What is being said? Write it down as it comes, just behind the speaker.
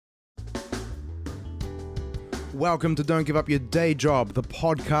Welcome to Don't Give Up Your Day Job, the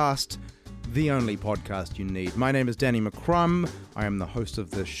podcast, the only podcast you need. My name is Danny McCrum. I am the host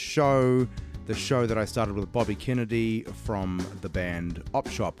of the show that I started with Bobby Kennedy from the band Op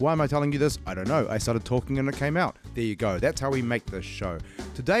Shop. Why am I telling you this? I don't know. I started talking and it came out. There you go. That's how we make this show.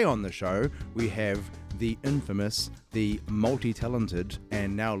 Today on the show, we have the infamous, the multi-talented,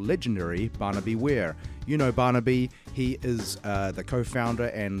 and now legendary Barnaby Ware. You know Barnaby. He is the co-founder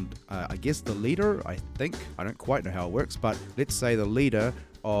and I guess the leader, I think. I don't quite know how it works, but let's say the leader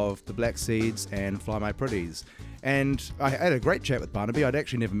of the Black Seeds and Fly My Pretties. And I had a great chat with Barnaby. I'd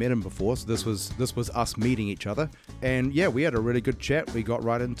actually never met him before, so this was us meeting each other. And yeah, we had a really good chat. We got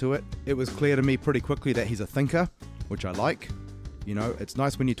right into it. It was clear to me pretty quickly that he's a thinker, which I like. You know, it's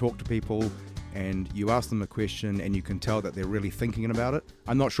nice when you talk to people and you ask them a question and you can tell that they're really thinking about it.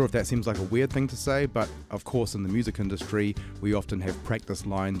 I'm not sure if that seems like a weird thing to say, but of course in the music industry, we often have practice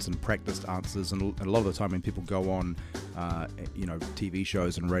lines and practiced answers, and a lot of the time when people go on, TV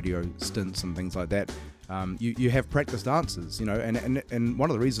shows and radio stints and things like that, you have practiced answers, and one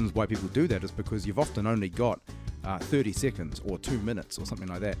of the reasons why people do that is because you've often only got 30 seconds or 2 minutes or something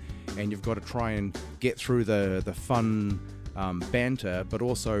like that, and you've got to try and get through the fun banter, but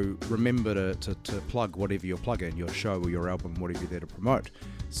also remember to plug whatever you're plugging, your show or your album, whatever you're there to promote.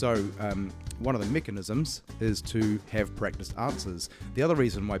 So one of the mechanisms is to have practiced answers. The other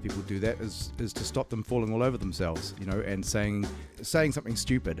reason why people do that is to stop them falling all over themselves, and saying something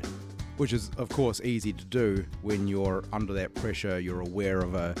stupid, which is of course easy to do when you're under that pressure. You're aware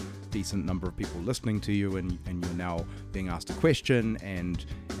of a decent number of people listening to you, and you're now being asked a question, and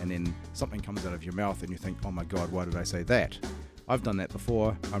then something comes out of your mouth and you think, oh my god, why did I say that? I've done that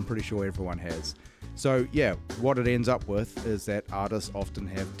before. I'm pretty sure everyone has. So yeah, what it ends up with is that artists often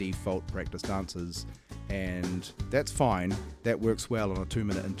have default practiced answers, and that's fine. That works well on a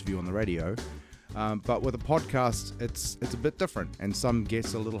 2-minute interview on the radio. But with a podcast, it's a bit different, and some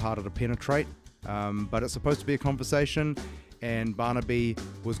guests are a little harder to penetrate. But it's supposed to be a conversation, and Barnaby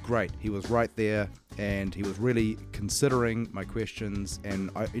was great. He was right there, and he was really considering my questions, and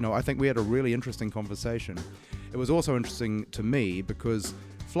I think we had a really interesting conversation. It was also interesting to me because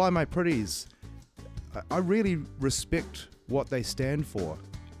Fly My Pretties, I really respect what they stand for.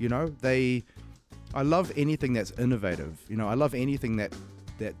 I love anything that's innovative. I love anything that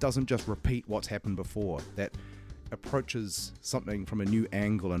doesn't just repeat what's happened before, that approaches something from a new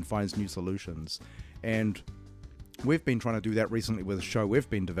angle and finds new solutions. And we've been trying to do that recently with a show we've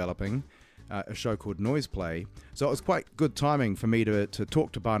been developing, a show called Noise Play. So it was quite good timing for me to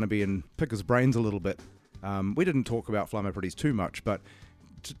talk to Barnaby and pick his brains a little bit. We didn't talk about Fly My Pretties too much, but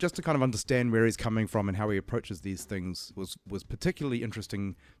just to kind of understand where he's coming from and how he approaches these things was particularly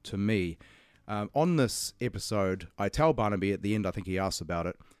interesting to me. On this episode, I tell Barnaby at the end, I think he asks about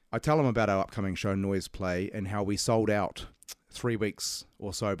it, I tell him about our upcoming show Noise Play and how we sold out 3 weeks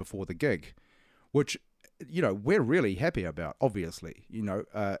or so before the gig, which, we're really happy about, obviously.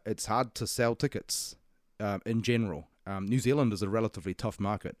 It's hard to sell tickets in general. New Zealand is a relatively tough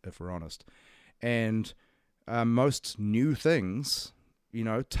market, if we're honest. And most new things,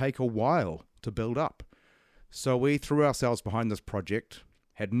 take a while to build up. So we threw ourselves behind this project,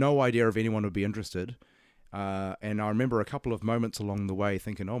 had no idea if anyone would be interested. And I remember a couple of moments along the way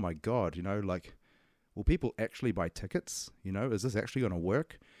thinking, oh my God, will people actually buy tickets? Is this actually going to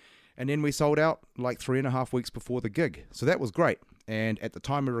work? And then we sold out like 3.5 weeks before the gig. So that was great. And at the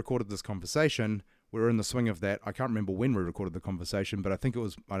time we recorded this conversation, we were in the swing of that. I can't remember when we recorded the conversation, but I think it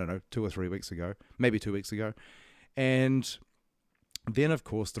was, 2 or 3 weeks ago, maybe 2 weeks ago. And then, of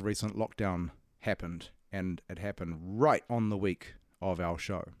course, the recent lockdown happened, and it happened right on the week of our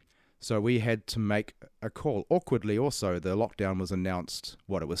show. So we had to make a call. Awkwardly also, the lockdown was announced,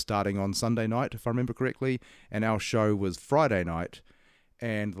 it was starting on Sunday night, if I remember correctly, and our show was Friday night,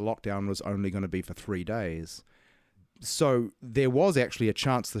 and the lockdown was only going to be for 3 days. So there was actually a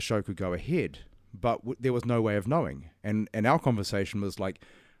chance the show could go ahead, but there was no way of knowing. And our conversation was like,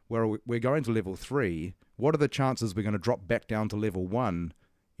 well, we're going to level 3. What are the chances we're going to drop back down to level 1,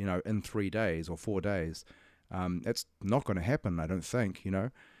 in 3 days or 4 days? It's not going to happen, I don't think,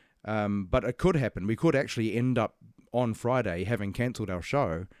 But it could happen. We could actually end up on Friday having cancelled our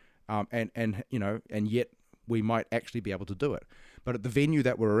show, and yet we might actually be able to do it. But at the venue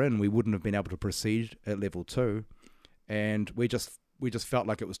that we were in, we wouldn't have been able to proceed at level 2, and we just felt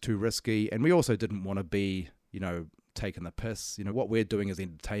like it was too risky, and we also didn't want to be, taking the piss. What we're doing is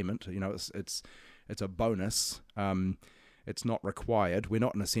entertainment. It's a bonus. It's not required. We're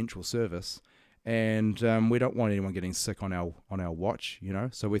not an essential service. And we don't want anyone getting sick on our watch,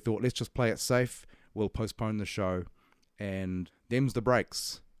 So we thought, let's just play it safe. We'll postpone the show, and them's the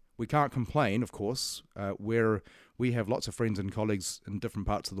breaks. we can't complain, of course. We have lots of friends and colleagues in different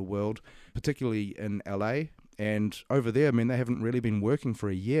parts of the world, particularly in LA. And over there, I mean, they haven't really been working for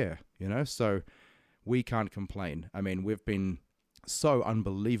a year, so we can't complain. I mean, we've been so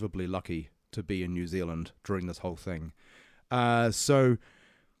unbelievably lucky to be in New Zealand during this whole thing. So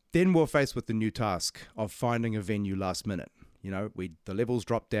then we're faced with the new task of finding a venue last minute. The levels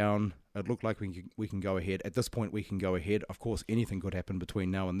dropped down. It looked like we can go ahead. At this point, we can go ahead. Of course, anything could happen between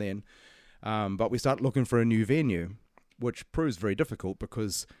now and then. But we start looking for a new venue, which proves very difficult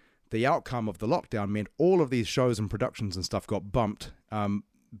because the outcome of the lockdown meant all of these shows and productions and stuff got bumped,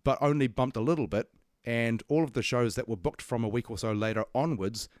 but only bumped a little bit. And all of the shows that were booked from a week or so later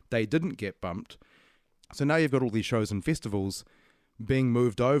onwards, they didn't get bumped. So now you've got all these shows and festivals being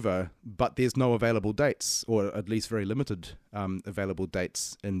moved over, but there's no available dates, or at least very limited available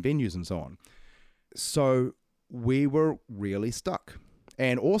dates in venues and so on. So we were really stuck.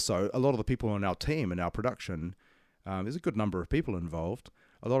 And also, a lot of the people on our team and our production, there's a good number of people involved.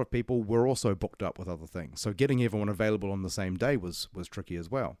 A lot of people were also booked up with other things. So getting everyone available on the same day was tricky as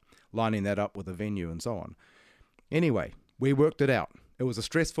well, lining that up with a venue and so on. Anyway, we worked it out. It was a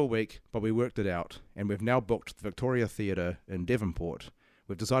stressful week, but we worked it out, and we've now booked the Victoria Theatre in Devonport.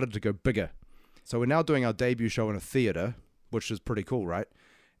 We've decided to go bigger. So we're now doing our debut show in a theatre, which is pretty cool, right?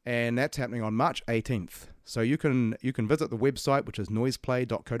 And that's happening on March 18th. So you can visit the website, which is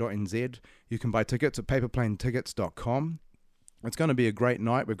noiseplay.co.nz. You can buy tickets at paperplanetickets.com. It's going to be a great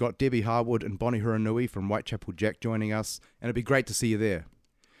night. We've got Debbie Harwood and Bonnie Huranui from Whitechapel Jack joining us, and it'd be great to see you there.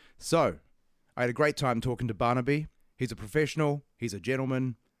 So, I had a great time talking to Barnaby. He's a professional. He's a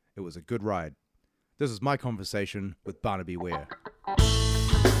gentleman. It was a good ride. This is my conversation with Barnaby Ware. I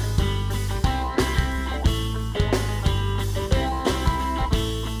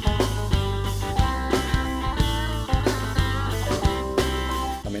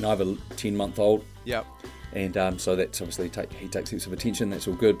mean, I have a 10-month-old. Yep. And so that's obviously he takes heaps of attention. That's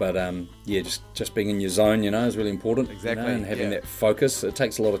all good, but just being in your zone, is really important. Exactly. And having that focus. It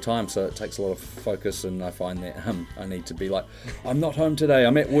takes a lot of time, so it takes a lot of focus. And I find that I need to be like, I'm not home today.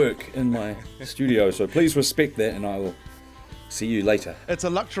 I'm at work in my studio, so please respect that, and I will see you later. It's a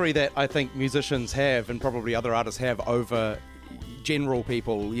luxury that I think musicians have, and probably other artists have, over general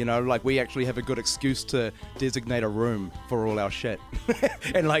people, like we actually have a good excuse to designate a room for all our shit.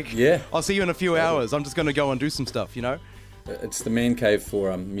 And I'll see you in a few hours. I'm just going to go and do some stuff, It's the man cave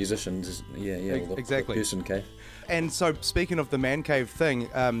for musicians. Exactly. The person cave. And so speaking of the man cave thing,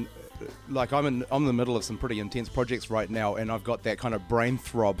 I'm in the middle of some pretty intense projects right now, and I've got that kind of brain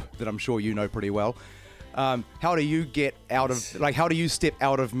throb that I'm sure you know pretty well. How do you get out of, how do you step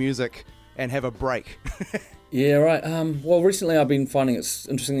out of music and have a break? Yeah, right. Well, recently I've been finding it's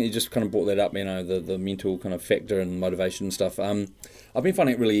interesting that you just kind of brought that up, the mental kind of factor and motivation and stuff. I've been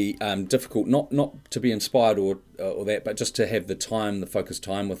finding it really difficult, not to be inspired or that, but just to have the focused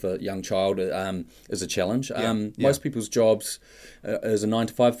time with a young child is a challenge. Most people's jobs is a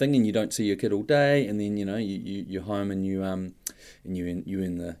 9-to-5 thing, and you don't see your kid all day, and then you're home and you in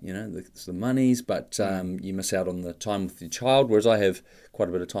the monies, but you miss out on the time with your child. Whereas I have quite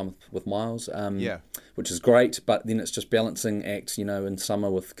a bit of time with Miles, which is great. But then it's just balancing acts. In summer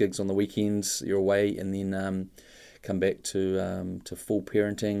with gigs on the weekends, you're away, and then come back to full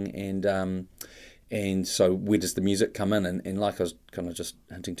parenting, and so where does the music come in? And like I was kind of just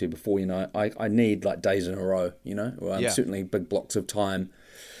hinting to before, I need like days in a row, certainly big blocks of time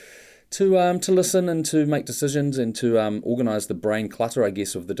to listen and to make decisions and to organise the brain clutter, I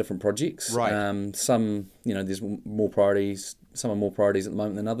guess, of the different projects. Right. Some, there's more priorities. Some are more priorities at the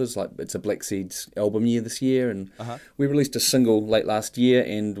moment than others. Like it's a Black Seeds album year this year, and we released a single late last year,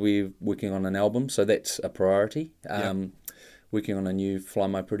 and we're working on an album, so that's a priority. Working on a new Fly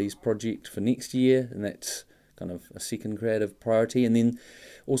My Pretties project for next year, and that's kind of a second creative priority. And then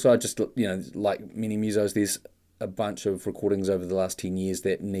also I just, like many musos, there's a bunch of recordings over the last 10 years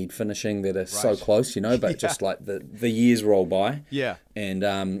that need finishing that are so close, but just like the years roll by. Yeah. And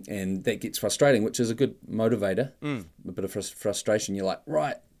that gets frustrating, which is a good motivator. A bit of frustration. You're like,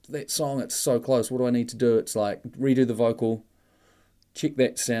 right, that song, it's so close. What do I need to do? It's like redo the vocal, check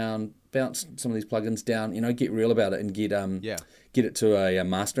that sound, bounce some of these plugins down, get real about it and get it to a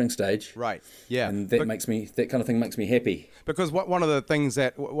mastering stage. Right. Yeah. And that kind of thing makes me happy. Because one of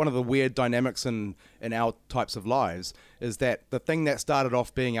the weird dynamics in our types of lives is that the thing that started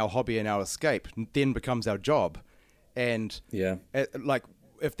off being our hobby and our escape then becomes our job. And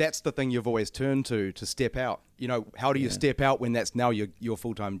if that's the thing you've always turned to step out, how do you step out when that's now your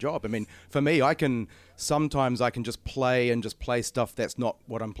full-time job? I mean, for me, sometimes I can just play stuff that's not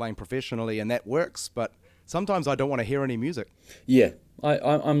what I'm playing professionally, and that works, but sometimes I don't want to hear any music. Yeah,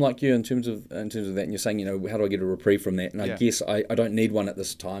 I'm like you in terms of that, and you're saying, how do I get a reprieve from that? And I guess I don't need one at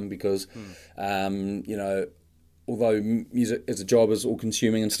this time because, although music as a job is all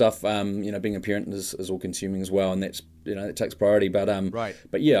consuming and stuff, being a parent is all consuming as well, and that's it takes priority. But right.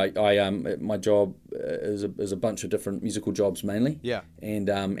 But yeah, I my job is a bunch of different musical jobs mainly. Yeah. And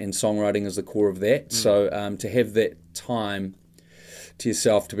songwriting is the core of that. So to have that time to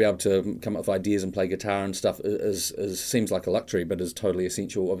yourself to be able to come up with ideas and play guitar and stuff is seems like a luxury, but is totally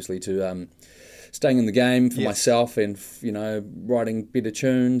essential, obviously, to staying in the game for myself and writing better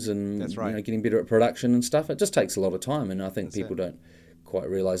tunes and That's right. Getting better at production and stuff. It just takes a lot of time, and I think people don't quite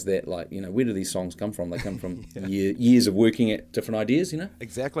realise that. Like, where do these songs come from? They come from years of working at different ideas.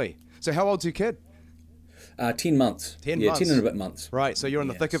 Exactly. So how old's your kid? 10 months. 10 months. 10 and a bit months. Right. So you're in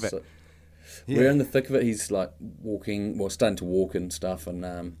the thick of it. So we're in the thick of it. He's like walking, starting to walk and stuff,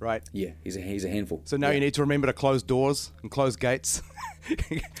 and right. Yeah, he's a handful. So now you need to remember to close doors and close gates.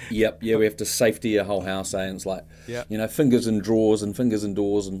 Yep. Yeah, we have to safety a whole house, and it's like fingers in drawers and fingers in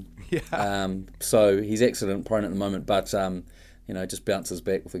doors, and so he's accident prone at the moment, but just bounces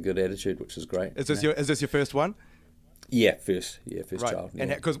back with a good attitude, which is great. Is this your first one? Yeah, first right. child. And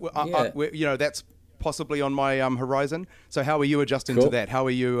because that's possibly on my horizon. So how are you adjusting to that? How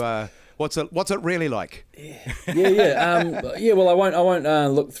are you? What's it really like? Yeah. Well, I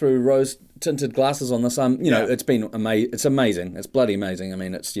won't look through rose-tinted glasses on this. It's been amazing. It's amazing. It's bloody amazing. I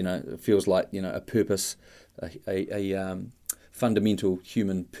mean, it's it feels like a purpose, a fundamental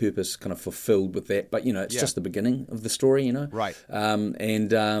human purpose, kind of fulfilled with that. But it's just the beginning of the story. Right.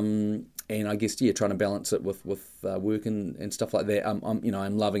 And I guess trying to balance it with work and stuff like that.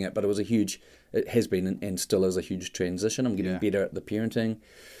 I'm loving it, but it has been and still is a huge transition. I'm getting better at the parenting.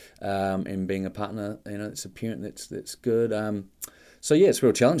 And being a partner, it's a parent that's good. So it's a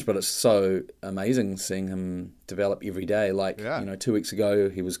real challenge, but it's so amazing seeing him develop every day. Like 2 weeks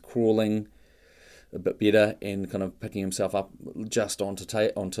ago, he was crawling a bit better and kind of picking himself up just onto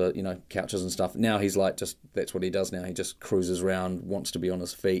couches and stuff. Now he's like that's what he does now. He just cruises around, wants to be on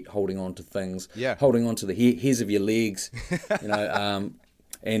his feet, holding on to things, holding on to the hairs of your legs,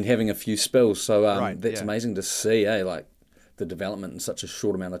 and having a few spills. So that's amazing to see, like the development in such a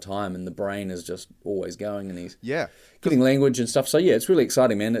short amount of time, and the brain is just always going, and he's getting language and stuff. So it's really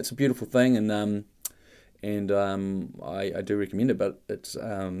exciting, man. It's a beautiful thing, and I do recommend it. But it's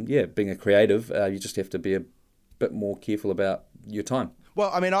being a creative, you just have to be a bit more careful about your time. Well,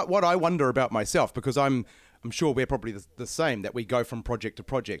 I mean, what I wonder about myself, because I'm sure we're probably the same, that we go from project to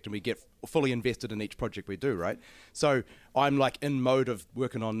project and we get fully invested in each project we do, right? So I'm like in mode of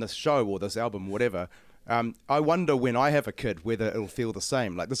working on this show or this album, or whatever. I wonder when I have a kid whether it'll feel the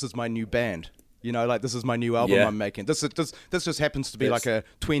same. Like, this is my new band. Like, this is my new album I'm making. This just happens to be like a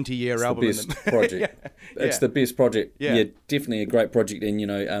 20-year album. It's the best project. It's the best project. Yeah, definitely a great project.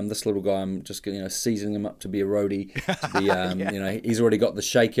 And this little guy, I'm just seasoning him up to be a roadie. To be, he's already got the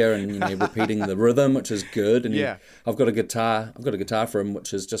shaker and repeating the rhythm, which is good. And I've got a guitar for him,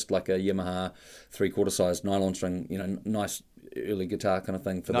 which is just like a Yamaha 3/4 size nylon string. Nice early guitar kind of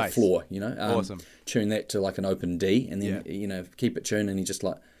thing for the floor. Awesome. Tune that to like an open D, and then keep it tuned, and he just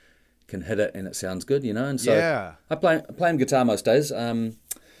like can hit it and it sounds good, and so I play him guitar most days,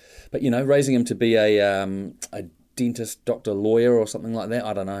 but raising him to be a dentist, doctor, lawyer or something like that,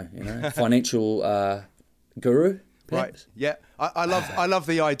 I don't know, financial guru perhaps. Right. Yeah. I love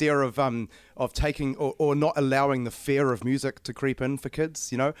the idea of taking or not allowing the fear of music to creep in for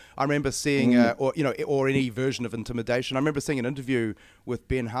kids. I remember seeing or any version of intimidation. I remember seeing an interview with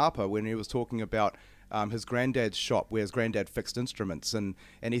Ben Harper when he was talking about his granddad's shop, where his granddad fixed instruments, and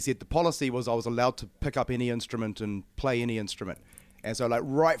he said the policy was I was allowed to pick up any instrument and play any instrument. And so, like,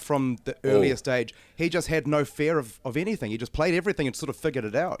 right from the earliest age, he just had no fear of anything. He just played everything and sort of figured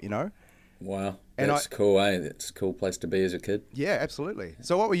it out, Wow, that's cool, eh? That's a cool place to be as a kid. Yeah, absolutely.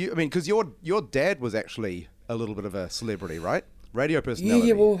 So what were you, because your dad was actually a little bit of a celebrity, right? Radio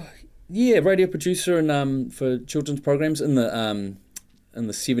personality. Radio producer and for children's programs. In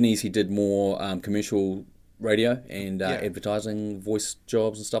the 70s, he did more commercial radio and advertising, voice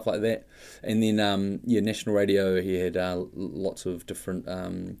jobs and stuff like that. And then, national radio, he had lots of different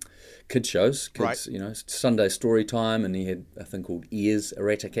kid shows, Sunday story time, and he had a thing called Ears, a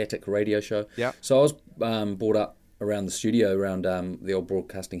Ratakatak radio show. Yeah. So I was brought up around the studio, around the old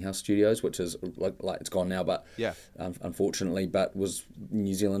Broadcasting House studios, which is like it's gone now, but unfortunately, but was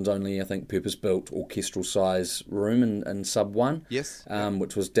New Zealand's only, I think, purpose-built orchestral size room in Sub 1. Yes.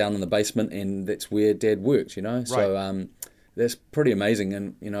 Which was down in the basement, and that's where Dad worked, So that's pretty amazing,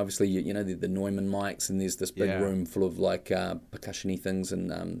 and obviously the Neumann mics, and there's this big room full of like percussion-y things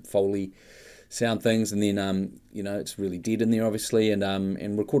and Foley sound things, and then it's really dead in there, obviously,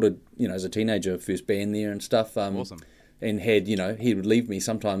 and recorded as a teenager, first band there and stuff. Awesome. And had he would leave me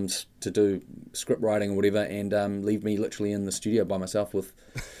sometimes to do script writing or whatever, and leave me literally in the studio by myself with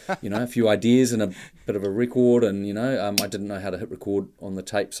a few ideas and a bit of a record, and I didn't know how to hit record on the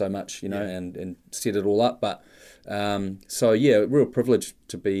tape so much, and set it all up, but so yeah, real privilege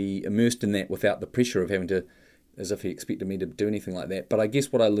to be immersed in that without the pressure of having to, as if he expected me to do anything like that. But I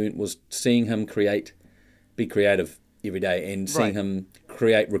guess what I learnt was seeing him be creative every day, and seeing him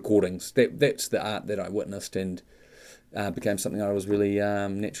create recordings. That's the art that I witnessed, and became something I was really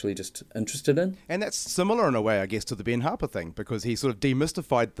naturally just interested in. And that's similar in a way, I guess, to the Ben Harper thing, because he sort of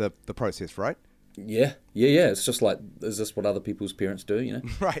demystified the process, right? Yeah. It's just like, is this what other people's parents do,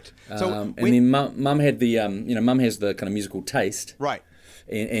 Right. So and then mum had the, mum has the kind of musical taste. Right.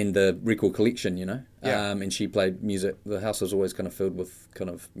 And the record collection, Yeah. And she played music. The house was always kind of filled with kind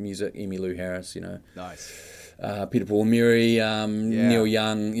of music. Emmylou Harris, Nice. Peter Paul and Mary, Neil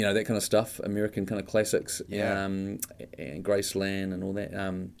Young, that kind of stuff, American kind of classics, and Graceland and all that.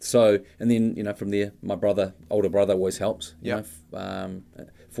 So, and then, from there, my older brother always helps.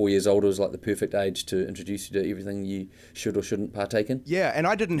 4 years older is like the perfect age to introduce you to everything you should or shouldn't partake in. Yeah, and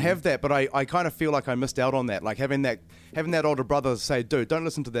I didn't have that, but I kind of feel like I missed out on that. Like having that older brother say, dude, don't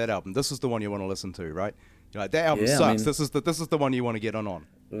listen to that album. This is the one you want to listen to, right? You're like, that album sucks. I mean, this is the one you want to get on.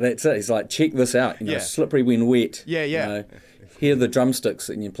 That's it. He's like, check this out. Slippery when wet. Yeah. Hear the drumsticks,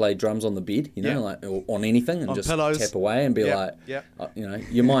 and you play drums on the bed, like, or on anything, and on just pillows. Tap away and be like,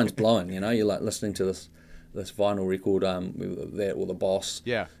 your mind's blowing. You're like listening to this vinyl record, with that, or the Boss.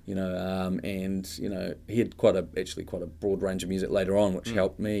 Yeah. And he had quite a broad range of music later on, which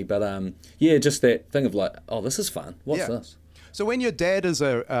helped me. But just that thing of like, oh, this is fun. What's this? So when your dad is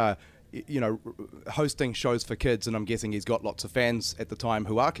hosting shows for kids, and I'm guessing he's got lots of fans at the time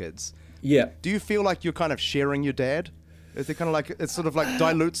who are kids. Yeah. Do you feel like you're kind of sharing your dad? Is it kind of like, it's sort of like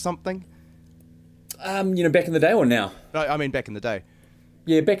dilutes something? Back in the day or now? I mean, back in the day.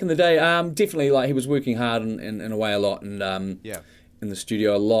 Yeah, back in the day, definitely, like, he was working hard and away a lot, and in the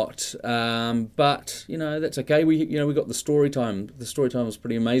studio a lot. But that's okay. We got the story time. The story time was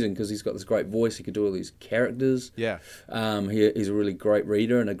pretty amazing because he's got this great voice. He could do all these characters. Yeah. He's a really great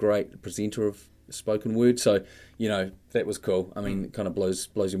reader and a great presenter of spoken word. So that was cool. I mean, it kind of blows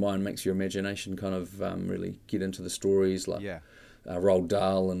your mind, makes your imagination kind of really get into the stories, like Roald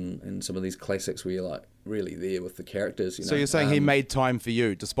Dahl and some of these classics where you're like really there with the characters. So you're saying he made time for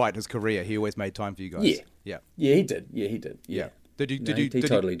you despite his career? He always made time for you guys. Yeah, he did. Yeah. Did you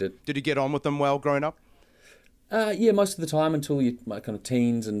totally did. Did you get on with them well growing up? Most of the time until you kind of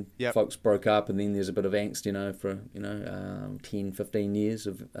teens and folks broke up, and then there's a bit of angst, for 10, 15 years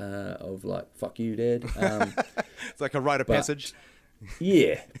of like, fuck you, Dad. It's like a rite of passage.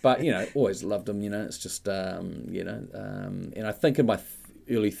 Yeah, but always loved him. It's just and I think in my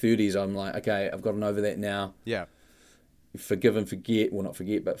early 30s, I'm like, okay, I've gotten over that now. Yeah. Forgive and forget, well, not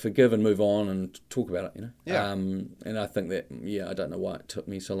forget, but forgive and move on and talk about it, Yeah. And I think that, I don't know why it took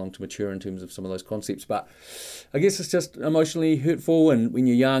me so long to mature in terms of some of those concepts, but I guess it's just emotionally hurtful, and when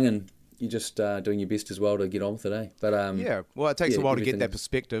you're young and you're just doing your best as well to get on with it, eh? But well, it takes a while to get that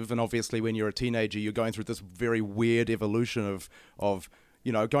perspective, and obviously when you're a teenager, you're going through this very weird evolution of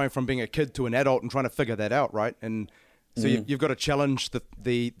going from being a kid to an adult and trying to figure that out, right? And so you've got to challenge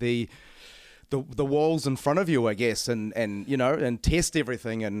the walls in front of you, I guess, and test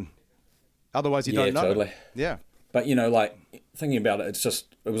everything, and otherwise you don't know. Totally. Yeah. But like thinking about it,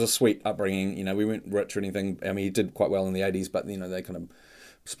 it was a sweet upbringing. We weren't rich or anything. I mean, he did quite well in the 80s, but they kind of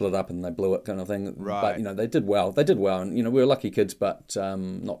split up and they blew it, kind of thing. Right. But they did well. They did well, and we were lucky kids, but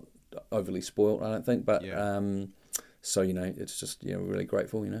not overly spoiled, I don't think. But so it's just we're really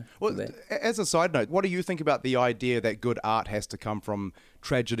grateful, Well, for that. As a side note, what do you think about the idea that good art has to come from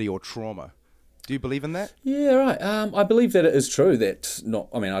tragedy or trauma? Do you believe in that? Yeah, right. I believe that it is true that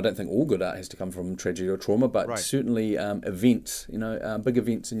I don't think all good art has to come from tragedy or trauma, but certainly events, big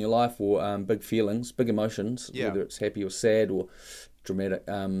events in your life, or big feelings, big emotions, whether it's happy or sad or dramatic,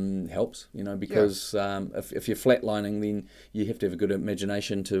 helps, because if you're flatlining, then you have to have a good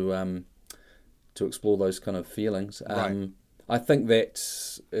imagination to explore those kind of feelings. I think that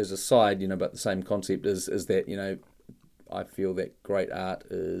as a side, but the same concept is that, I feel that great art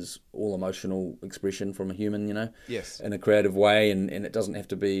is all emotional expression from a human, Yes. in a creative way, and it doesn't have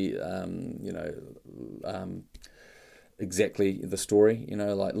to be, exactly the story,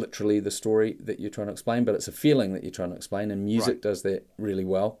 like literally the story that you're trying to explain, but it's a feeling that you're trying to explain, and music does that really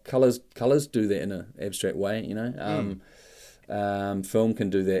well. Colours do that in an abstract way, Film can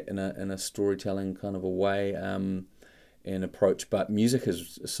do that in a storytelling kind of a way, and approach. But music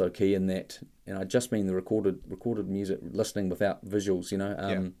is so key in that, and I just mean the recorded music, listening without visuals.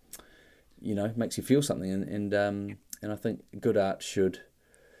 Makes you feel something, and I think good art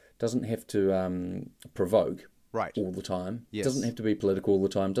doesn't have to provoke Right. all the time. Yes. Doesn't have to be political all the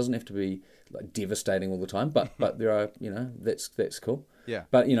time. Doesn't have to be like devastating all the time. But there are, that's cool. Yeah.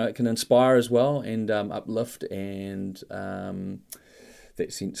 But it can inspire as well, and uplift, and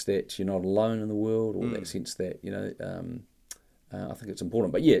that sense that you're not alone in the world, or that sense that I think it's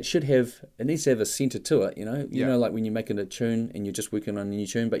important. But yeah, it needs to have a centre to it. Like when you're making a tune and you're just working on a new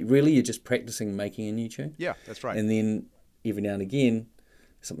tune, but really you're just practicing making a new tune. Yeah, that's right. And then every now and again,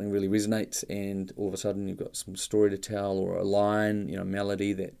 something really resonates, and all of a sudden you've got some story to tell, or a line,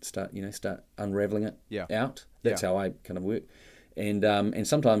 melody that start unraveling it out. That's how I kind of work. And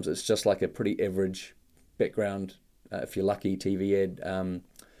sometimes it's just like a pretty average background, if you're lucky, TV ad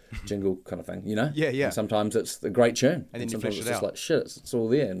jingle kind of thing, Yeah. And sometimes it's the great tune, And then you sometimes flesh it's it just out. like shit, it's all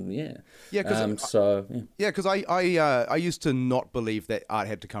there, and Yeah, because I used to not believe that art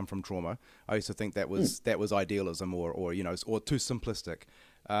had to come from trauma. I used to think that was idealism, or too simplistic.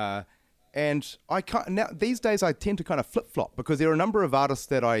 And I can't now. These days, I tend to kind of flip flop, because there are a number of artists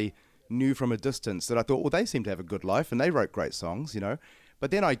that I knew from a distance that I thought, well, they seem to have a good life and they wrote great songs,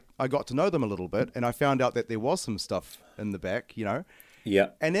 But then I got to know them a little bit, and I found out that there was some stuff in the back, Yeah.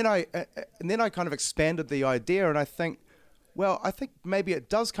 And then I kind of expanded the idea, and I think maybe it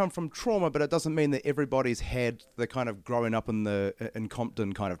does come from trauma, but it doesn't mean that everybody's had the kind of growing up in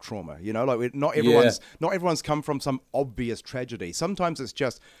Compton kind of trauma. Not everyone's come from some obvious tragedy. Sometimes it's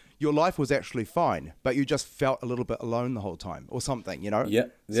just your life was actually fine, but you just felt a little bit alone the whole time, or something. Yeah,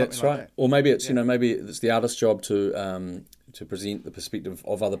 that's right. Or maybe it's maybe it's the artist's job to present the perspective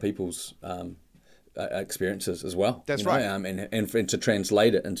of other people's experiences as well. That's right. And to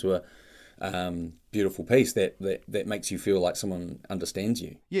translate it into a beautiful piece that makes you feel like someone understands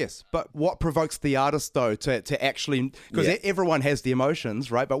you. Yes, but what provokes the artist though to actually, because everyone has the emotions,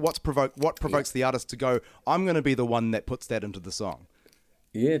 right? But what provokes the artist to go, I'm going to be the one that puts that into the song?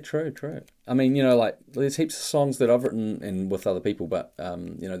 Yeah, true. I mean, there's heaps of songs that I've written and with other people, but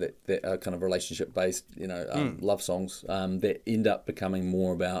that are kind of relationship based, love songs that end up becoming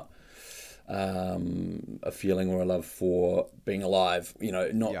more about a feeling or a love for being alive,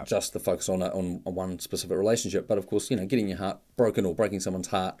 not just the focus on one specific relationship, but of course, getting your heart broken or breaking someone's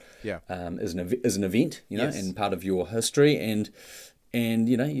heart is an event, Yes. and part of your history, and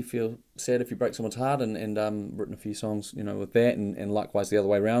you feel sad if you break someone's heart, and written a few songs, with that, and likewise the other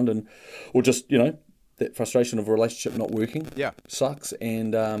way around, or just, that frustration of a relationship not working sucks,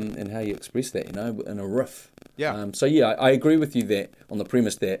 and how you express that, in a riff. I agree with you that on the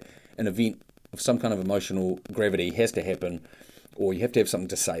premise that an event of some kind of emotional gravity has to happen, or you have to have something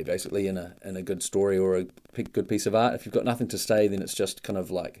to say, basically, in a good story or a good piece of art. If you've got nothing to say, then it's just kind of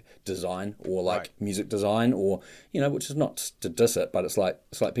like design, or like music design, or which is not to diss it, but it's like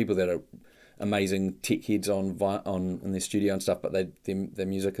people that are amazing tech heads on in their studio and stuff, but their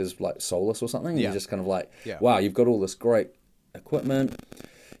music is like soulless or something. And you're just kind of like, wow, you've got all this great equipment,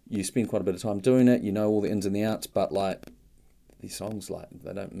 you spend quite a bit of time doing it, all the ins and the outs, but like these songs, like,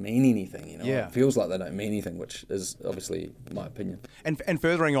 they don't mean anything, It feels like they don't mean anything, which is obviously my opinion. And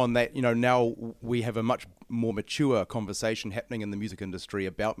furthering on that, now we have a much more mature conversation happening in the music industry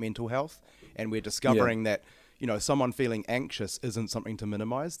about mental health, and we're discovering that, someone feeling anxious isn't something to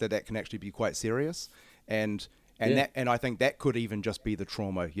minimize, that can actually be quite serious, and I think that could even just be the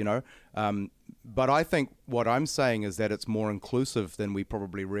trauma, but I think what I'm saying is that it's more inclusive than we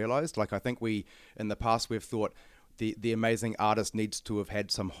probably realized. Like, I think in the past we've thought the amazing artist needs to have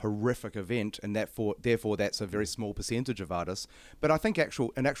had some horrific event, and therefore that's a very small percentage of artists. But I think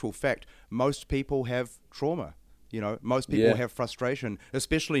in actual fact, most people have trauma. Most people have frustration,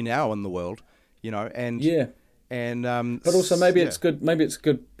 especially now in the world. But also maybe it's good. Maybe it's a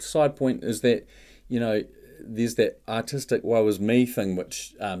good side point is that there's that artistic woe is me thing,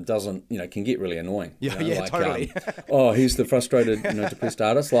 which doesn't, can get really annoying. Totally. He's the frustrated, depressed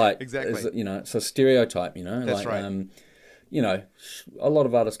artist. Like, exactly. It's a stereotype, That's right. A lot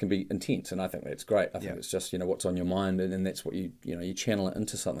of artists can be intense, and I think that's great. I think it's just, what's on your mind, and that's what you channel it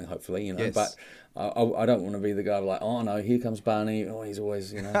into something, hopefully, Yes. But I don't want to be the guy like, oh no, here comes Barney. Oh, he's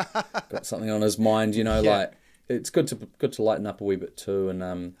always, got something on his mind, like. It's good to lighten up a wee bit too,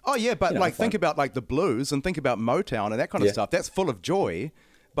 and think about like the blues, and think about Motown and that kind of stuff. That's full of joy,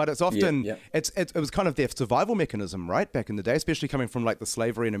 but it's often it was kind of their survival mechanism, right, back in the day, especially coming from like the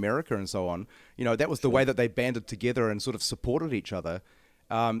slavery in America and so on. That was the way that they banded together and sort of supported each other.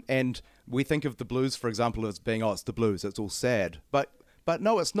 And we think of the blues, for example, as being it's the blues, it's all sad, but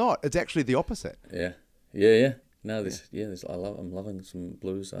no, it's not. It's actually the opposite. Yeah. No, I'm loving some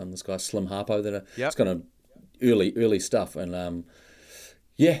blues. This guy Slim Harpo Yep. it's kind of early stuff, and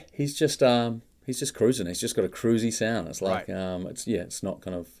he's just cruising. He's just got a cruisy sound. It's like it's not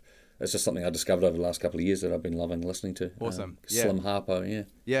kind of. It's just something I discovered over the last couple of years that I've been loving listening to. Awesome. Slim Harpo, yeah.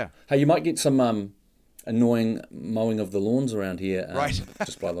 Yeah. Hey, you might get some annoying mowing of the lawns around here. Right.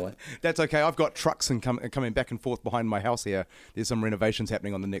 Just by the way. That's okay. I've got trucks coming back and forth behind my house here. There's some renovations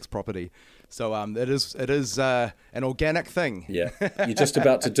happening on the next property, so it is an organic thing. Yeah, you're just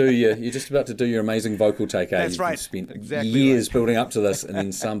about to do your amazing vocal take. That's right. You've spent Exactly years right. building up to this, and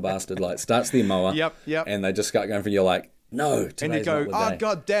then some bastard starts their mower. Yep. And they just start going for you're like, no, today's And you go, not the day. oh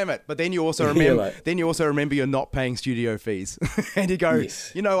god damn it! But then you also remember, like- you're not paying studio fees, and you go,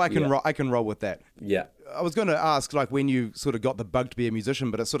 Yes. I can Yeah. I can roll with that. Yeah. I was going to ask, like, when you sort of got the bug to be a musician,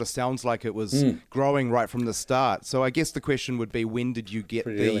 but it sort of sounds like it was growing right from the start. So I guess the when would be, when did you get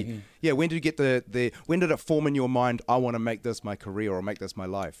when did you get when did it form in your mind, I want to make this my career or make this my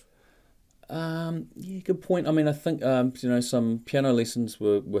life? Good point. I mean, I think some piano lessons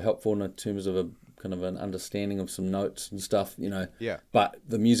were helpful in terms of a kind of an understanding of some notes and stuff. Yeah. But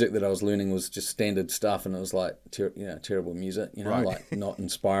the music that I was learning was just standard stuff, and it was like terrible music. Right. Like not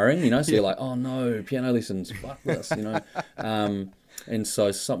inspiring. So you're like, oh no, piano lessons, fuck this. And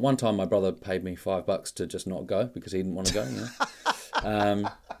so one time my brother paid me $5 to just not go because he didn't want to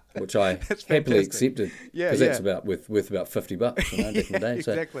go. Which I happily accepted. Yeah, because that's about worth about $50. Back in the day.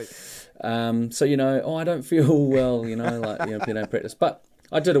 Exactly. So I don't feel well. Piano practice, but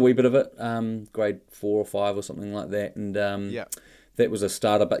I did a wee bit of it, grade 4 or 5 or something like that, and that was a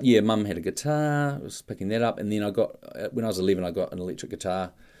starter. But yeah, Mum had a guitar, I was picking that up, and then when I was 11, I got an electric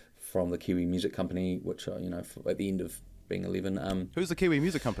guitar from the Kiwi Music Company, which at the end of being 11. Who's the Kiwi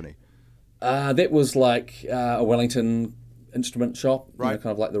Music Company? That was like a Wellington instrument shop, right?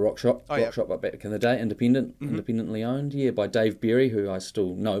 Kind of like the rock shop up back in the day, independently owned, by Dave Berry, who I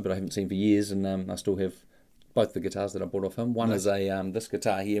still know, but I haven't seen for years, and I still have both the guitars that I bought off him. One is this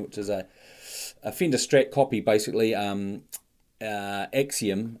guitar here, which is a Fender Strat copy, basically.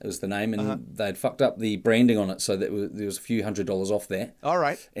 Axiom is the name, and they'd fucked up the branding on it, so that there was a few $100s off there. All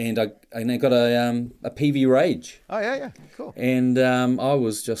right. And I got a PV Rage. Oh yeah, cool. And I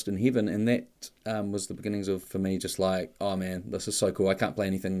was just in heaven, and that was the beginnings of, for me, just like, oh man, this is so cool. I can't play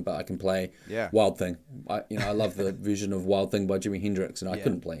anything, but I can play Wild Thing. I love the version of Wild Thing by Jimi Hendrix, and I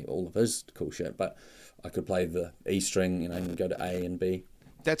couldn't play all of his cool shit, but I could play the E string, and go to A and B.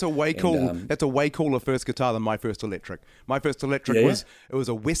 That's a way cool. That's a way cooler first guitar than my first electric. My first electric was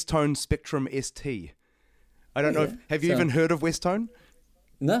a Westone Spectrum ST. I don't know. Have you even heard of Westone?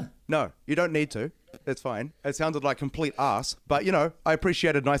 No. No, you don't need to. That's fine. It sounded like complete arse, but I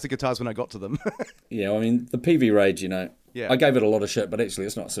appreciated nicer guitars when I got to them. Yeah, I mean the PV Rage, Yeah. I gave it a lot of shit, but actually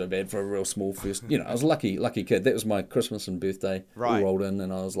it's not so bad for a real small first. I was a lucky kid. That was my Christmas and birthday all rolled in,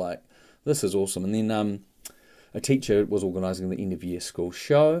 and I was like, this is awesome. And then a teacher was organising the end of year school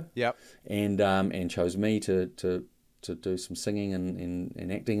show. Yep. And chose me to do some singing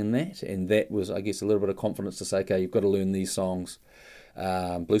and acting in that. And that was, I guess, a little bit of confidence to say, okay, you've got to learn these songs.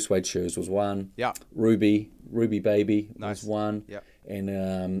 Blue Suede Shoes was one. Yeah. Ruby Baby was one. Yep. And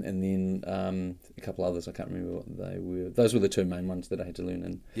then a couple others, I can't remember what they were. Those were the two main ones that I had to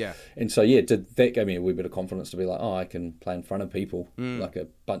learn. And so that gave me a wee bit of confidence to be like, oh, I can play in front of people, like a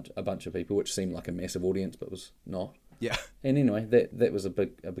bunch of people, which seemed like a massive audience, but was not. Yeah. And anyway, that was a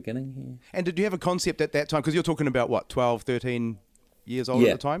beginning here. And did you have a concept at that time? Because you're talking about what, 12, 13 years old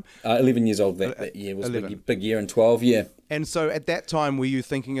at the time? 11 years old that year was a big year, and 12, And so at that time, were you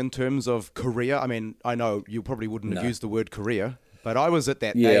thinking in terms of career? I mean, I know you probably wouldn't have used the word career, but I was at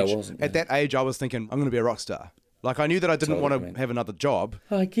that age. I wasn't. At that age, I was thinking, I'm going to be a rock star. Like, I knew that I didn't want to have another job.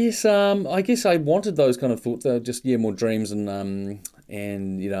 I guess I wanted those kind of thoughts. They were just more dreams, and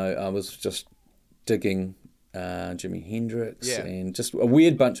I was just digging Jimi Hendrix and just a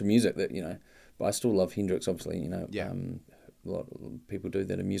weird bunch of music that but I still love Hendrix, obviously. A lot of people do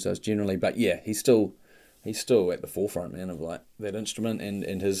that in musos generally, but he's still at the forefront, man, of like that instrument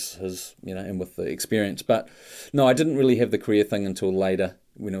and his and with the experience. But no, I didn't really have the career thing until later,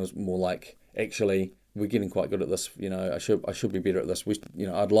 when it was more like, actually, we're getting quite good at this. I should be better at this.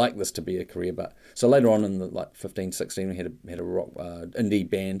 I'd like this to be a career. But so later on in the 15, 16, we had a rock indie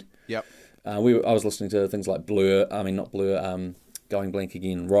band. Yep. I was listening to things like Blur. I mean, not Blur. Going Blank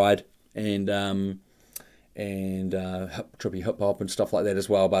Again, Ride, and trippy hip hop and stuff like that as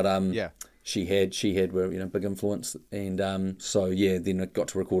well. But she had were big influence, and then I got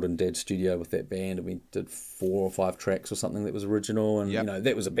to record in Dad's studio with that band, and we did 4 or 5 tracks or something that was original, and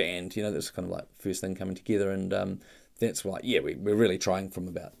that was a band. That was kind of like first thing coming together, and that's like we're really trying from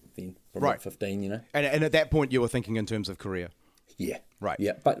about then, from Right. about 15, you know. And at that point, you were thinking in terms of career. Yeah. Right.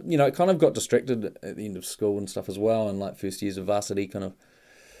 Yeah, but, you know, it kind of got distracted at the end of school and stuff as well, and like first years of varsity kind of,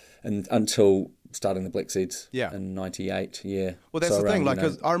 and until starting the Black Seeds in 98, yeah. Well, that's So the thing, around, like, you know,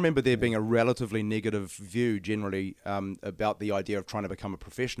 'cause I remember there being a relatively negative view generally about the idea of trying to become a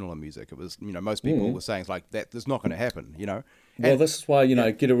professional in music. It was, you know, most people were saying, it's like, that's not going to happen, you know. well, this is why, you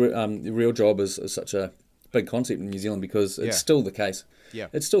know, get a real job is such a big concept in New Zealand, because it's still the case. Yeah.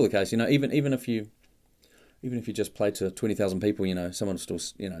 It's still the case, you know, even if you just play to 20,000 people, you know, someone's still,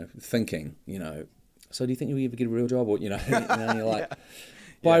 you know, thinking, you know, so do you think you'll ever get a real job? Or, you know, you're like,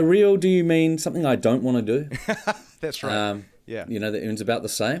 by real, do you mean something I don't want to do? That's right. You know, that earns about the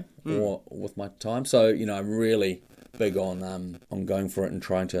same or with my time. So, you know, I'm really big on going for it and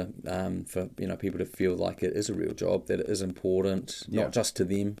trying to, for, you know, people to feel like it is a real job, that it is important, not just to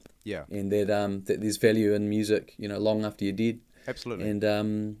them. Yeah. And that there's value in music, you know, long after you're dead. Absolutely.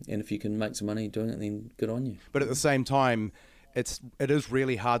 And if you can make some money doing it, then good on you. But at the same time, it is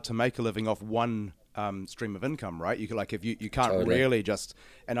really hard to make a living off one stream of income, right? You can, like, if you can't Totally. really just,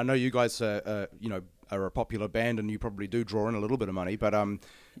 and I know you guys are you know, are a popular band and you probably do draw in a little bit of money, but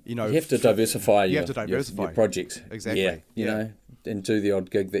you know, You have to diversify your projects. Exactly. Yeah, you know, and do the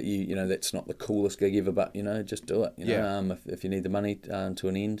odd gig that you know, that's not the coolest gig ever, but, you know, just do it. You know, if you need the money to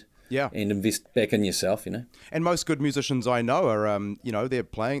an end. Yeah. And invest back in yourself, you know. And most good musicians I know are, you know, they're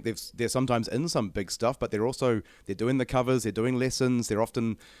playing, they're sometimes in some big stuff, but they're doing the covers, they're doing lessons, they're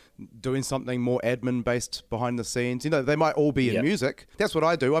often doing something more admin based behind the scenes. You know, they might all be in music. That's what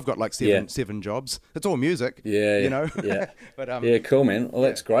I do. I've got like seven jobs. It's all music. Yeah. You know. Yeah. But yeah, cool, man. Well,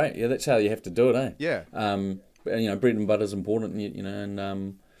 that's great. Yeah, that's how you have to do it, eh? Yeah. And, you know, bread and butter is important. You know,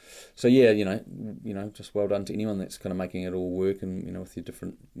 and so yeah, you know, just well done to anyone that's kind of making it all work, and, you know, with your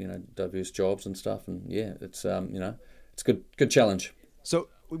different, you know, diverse jobs and stuff. And yeah, it's you know, it's good challenge. So,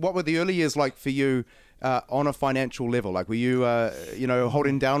 what were the early years like for you on a financial level? Like, were you, you know,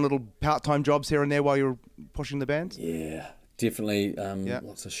 holding down little part-time jobs here and there while you were pushing the band? Yeah, definitely.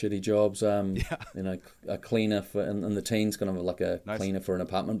 Lots of shitty jobs. You know, a cleaner in the teens, kind of like a cleaner for an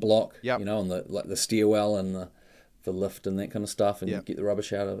apartment block. Yep. You know, on the stairwell and the lift and that kind of stuff, and get the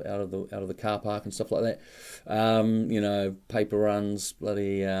rubbish out of the car park and stuff like that. You know, paper runs,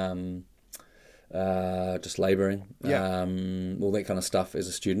 bloody. Just labouring, all that kind of stuff as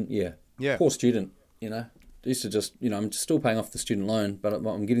a student. Yeah. Poor student, you know. Used to just, you know, I'm still paying off the student loan, but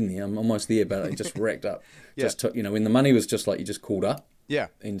I'm getting there. I'm almost there, but it just racked up. Just took, you know, when the money was just like, you just called up. Yeah.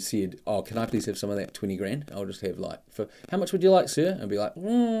 And said, "Oh, can I please have some of that 20 grand? I'll just have like, for how much would you like, sir?" And be like,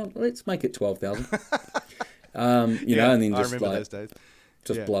 let's make it 12,000. You know, and then just like those days.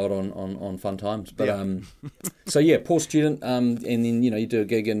 Blow it on fun times. But so yeah, poor student. And then, you know, you do a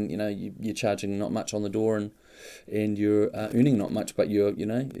gig and, you know, you're charging not much on the door, and you're earning not much, but you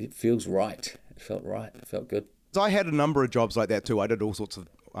know, it feels right. It felt right. It felt good. So I had a number of jobs like that too. I did all sorts of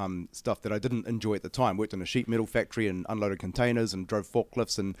stuff that I didn't enjoy at the time. Worked in a sheet metal factory and unloaded containers and drove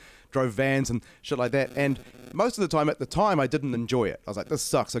forklifts and drove vans and shit like that. And most of the time, at the time, I didn't enjoy it. I was like, this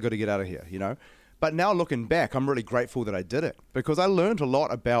sucks. I got to get out of here, you know. But now looking back, I'm really grateful that I did it, because I learned a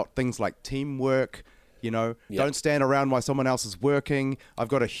lot about things like teamwork. You know, don't stand around while someone else is working. I've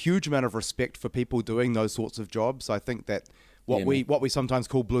got a huge amount of respect for people doing those sorts of jobs. I think that what we sometimes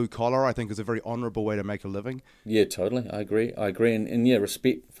call blue collar, I think, is a very honourable way to make a living. Yeah, totally. I agree. And yeah,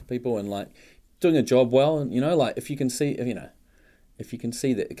 respect for people and like doing a job well. And, you know, like if you can see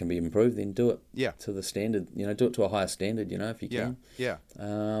that it can be improved, then do it to the standard. You know, do it to a higher standard. You know, if you can. Yeah.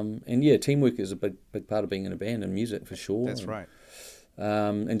 And yeah, teamwork is a big part of being in a band and music for sure. That's right.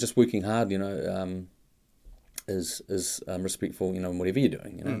 And just working hard. You know, is respectful. You know, in whatever you're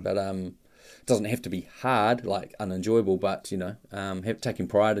doing. You know, but it doesn't have to be hard, like unenjoyable. But, you know, taking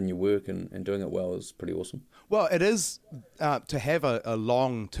pride in your work and doing it well is pretty awesome. Well, it is to have a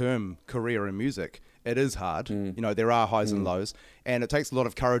long-term career in music. It is hard. You know, there are highs and lows, and it takes a lot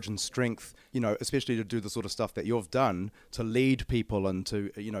of courage and strength, you know, especially to do the sort of stuff that you've done, to lead people and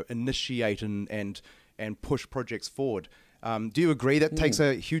to, you know, initiate and push projects forward. Do you agree that takes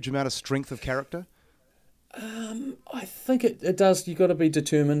a huge amount of strength of character? I think it does. You got to be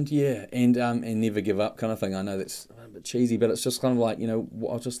determined, and never give up, kind of thing. I know that's a bit cheesy, but it's just kind of like, you know,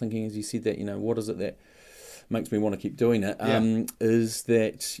 what I was just thinking as you said that, you know, what is it that makes me want to keep doing it? Is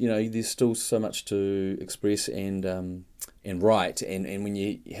that, you know, there's still so much to express and write, and when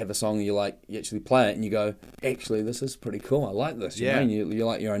you have a song, you actually play it and you go, actually, this is pretty cool. I like this. You know, and you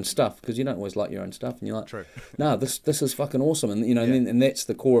like your own stuff, because you don't always like your own stuff, and you're like, true. No, this is fucking awesome, and you know, and that's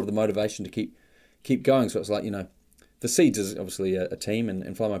the core of the motivation to keep going. So it's like, you know, the Seeds is obviously a team,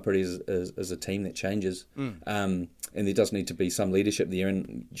 and Fly My Pretty is a team that changes. And there does need to be some leadership there.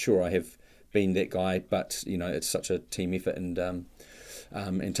 And sure, I have been that guy, but it's such a team effort,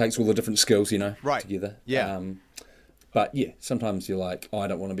 and takes all the different skills, together. Yeah. But yeah, sometimes you're like, I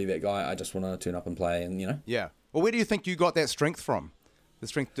don't want to be that guy. I just want to turn up and play, and Yeah. Well, where do you think you got that strength from? The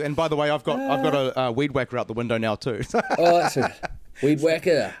strength. And by the way, I've got a weed whacker out the window now too. Oh, that's a weed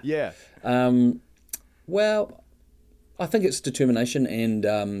whacker. Yeah. Well, I think it's determination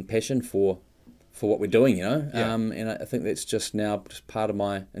and passion for what we're doing, Yeah. And I think that's just now just part of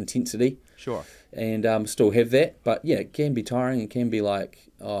my intensity. Sure. And still have that, but yeah, it can be tiring. It can be like,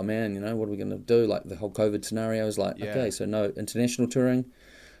 oh man, what are we going to do? Like the whole COVID scenario is like, okay, so no international touring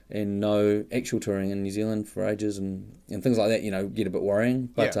and no actual touring in New Zealand for ages, and things like that, get a bit worrying.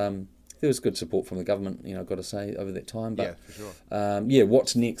 But there was good support from the government, I've got to say, over that time. But for sure.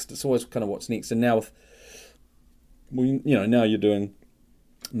 What's next? It's always kind of what's next. And now with, now you're doing,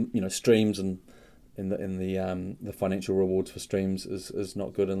 streams and the financial rewards for streams is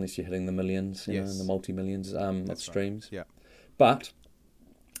not good unless you're hitting the millions, and the multi-millions of streams. Right. Yeah. But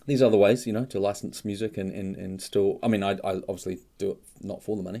these other ways, to license music and still, I obviously do it not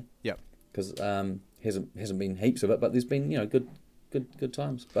for the money. Yeah. Because hasn't been heaps of it, but there's been good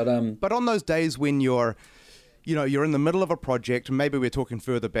times. But on those days when you're in the middle of a project, and maybe we're talking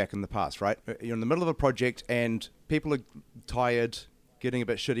further back in the past, right? You're in the middle of a project and people are tired, getting a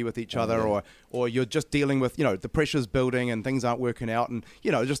bit shitty with each other, or you're just dealing with, the pressure's building and things aren't working out, and,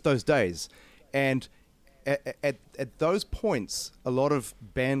 just those days. And at those points, a lot of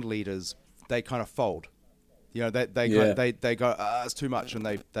band leaders, they kind of fold. They go, it's too much, and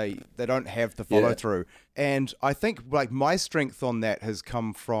they don't have the follow through. And I think like my strength on that has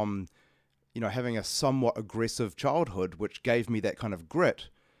come from, having a somewhat aggressive childhood, which gave me that kind of grit.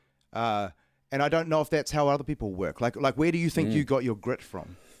 And I don't know if that's how other people work. Like where do you think you got your grit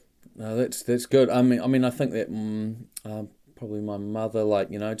from? No, that's good. I mean, I think that probably my mother,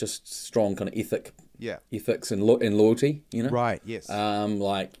 just strong kind of ethics and loyalty. Right. Yes. I'm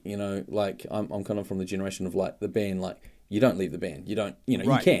kind of from the generation of like the band. Like you don't leave the band. You don't. Right.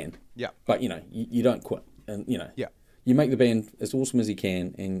 You can. Yeah. But you don't quit. And Yeah. You make the band as awesome as you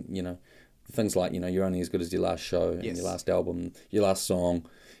can, and things like you're only as good as your last show and your last album, your last song,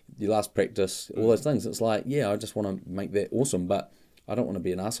 your last practice, all those things. It's like, I just want to make that awesome, but I don't want to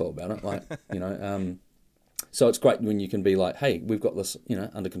be an asshole about it. Like, so it's great when you can be like, hey, we've got this,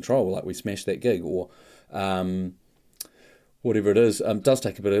 under control. Like we smashed that gig, or whatever it is. Does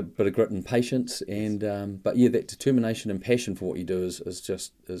take a bit of grit and patience, and but that determination and passion for what you do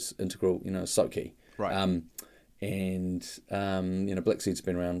is integral. So key. Right. Black Seed's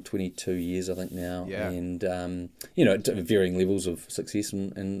been around 22 years, I think now, Yeah. and at varying levels of success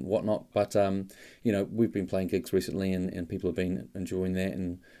and whatnot. But we've been playing gigs recently, and people have been enjoying that,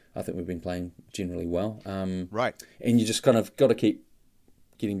 and I think we've been playing generally well. Right. And you just kind of got to keep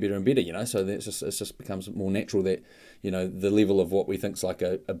getting better and better, So that it just becomes more natural that the level of what we think's like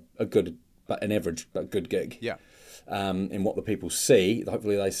a good but an average but good gig. Yeah. And what the people see,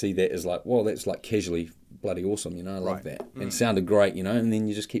 hopefully they see that as like, well, that's like casually bloody awesome, I love that. And sounded great, and then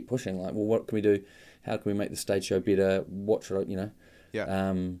you just keep pushing, like, well, what can we do? How can we make the stage show better? What should I,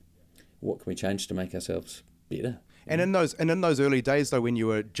 what can we change to make ourselves better? And in those early days though, when you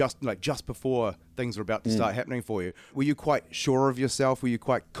were just before things were about to start happening for you, were you quite sure of yourself? Were you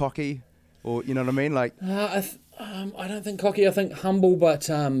quite cocky? Or you know what I mean? Like I don't think cocky. I think humble, but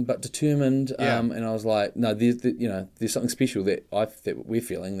determined. And I was like, no, there's something special that we're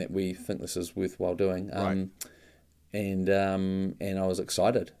feeling, that we think this is worthwhile doing. Right. And I was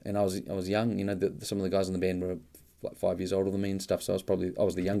excited, and I was young. Some of the guys in the band were like 5 years older than me and stuff. So I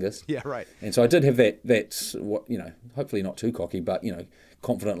was the youngest. Yeah, right. And so I did have that what hopefully not too cocky, but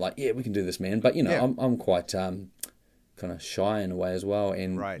confident. Like, yeah, we can do this, man. But I'm quite kind of shy in a way as well,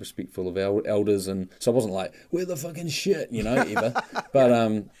 and respectful of elders, and so I wasn't like, we're the fucking shit, ever.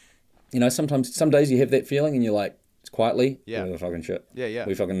 But some days you have that feeling and you're like, it's quietly, we're the fucking shit. Yeah.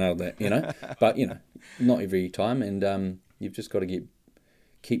 We fucking nailed that, But not every time, and you've just got to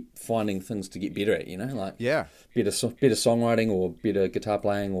keep finding things to get better at, like better songwriting, or better guitar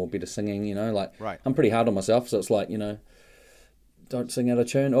playing, or better singing, I'm pretty hard on myself, so it's like, don't sing out of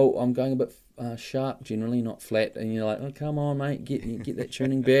tune. Oh, I'm going a bit sharp, generally, not flat. And you're like, oh, come on, mate, get that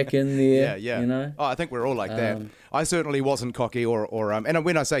tuning back in there. Yeah. Oh, I think we're all like that. I certainly wasn't cocky, or and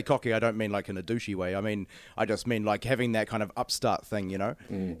when I say cocky, I don't mean like in a douchey way. I just mean like having that kind of upstart thing,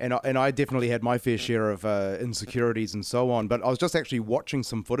 And I definitely had my fair share of insecurities and so on. But I was just actually watching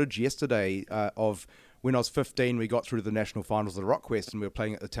some footage yesterday of when I was 15, we got through to the national finals of the Rock Quest, and we were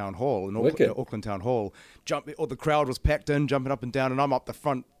playing at the town hall in Wicked. Auckland Town Hall. Or the crowd was packed in, jumping up and down, and I'm up the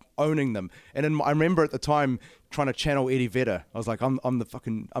front owning them. And I remember at the time trying to channel Eddie Vedder. I was like, I'm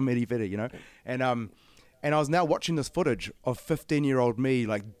Eddie Vedder, you know. And I was now watching this footage of 15-year-old me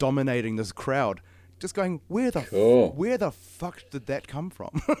like dominating this crowd. Just going, where the fuck did that come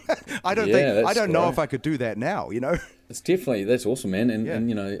from? I don't know if I could do that now, you know. That's awesome, man, and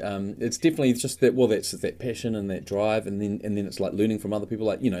you know, it's definitely just that. Well, that's that passion and that drive, and then it's like learning from other people.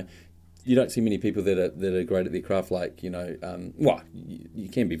 Like, you know, you don't see many people that are great at their craft. Like, you know, you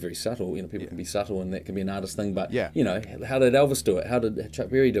can be very subtle. You know, people can be subtle, and that can be an artist thing. But you know, how did Elvis do it? How did Chuck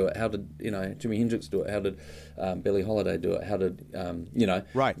Berry do it? How did, you know, Jimi Hendrix do it? How did Billie Holiday do it? How did you know,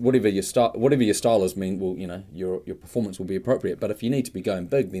 whatever your style is, well, you know, your performance will be appropriate. But if you need to be going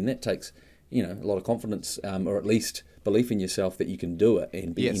big, then that takes, you know, a lot of confidence, or at least belief in yourself that you can do it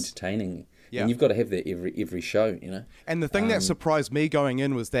and be entertaining. And you've got to have that every show, you know. And the thing that surprised me going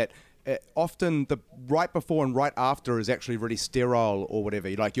in was that often the right before and right after is actually really sterile or whatever.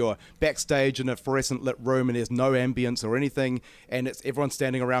 Like, you're backstage in a fluorescent lit room and there's no ambience or anything, and it's everyone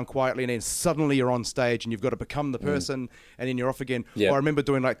standing around quietly, and then suddenly you're on stage and you've got to become the person, and then you're off again. Or I remember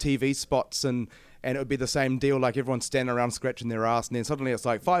doing like TV spots, and it would be the same deal, like everyone's standing around scratching their ass, and then suddenly it's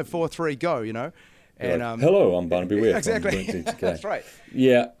like 5, 4, 3, go, you know. And hello, I'm Barnaby Ware. Exactly. That's right.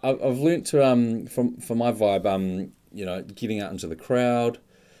 Yeah, I've learnt to from my vibe, you know, getting out into the crowd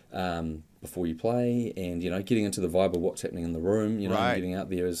before you play, and, you know, getting into the vibe of what's happening in the room, you know, and getting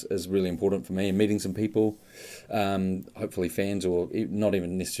out there is really important for me, and meeting some people, hopefully fans, or not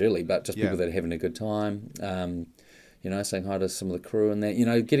even necessarily, but just people that are having a good time, you know, saying hi to some of the crew and that, you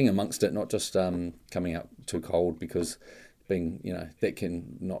know, getting amongst it, not just coming out too cold, because being, you know, that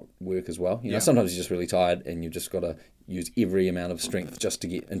can not work as well. You know, sometimes you're just really tired and you've just got to use every amount of strength just to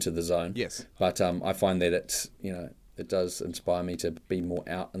get into the zone. Yes. But I find that it's, you know, it does inspire me to be more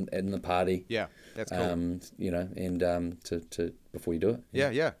out in the party. Yeah, that's cool. You know, and to before you do it.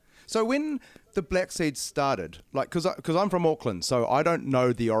 Yeah. So when the Black Seeds started, like, because I'm from Auckland, so I don't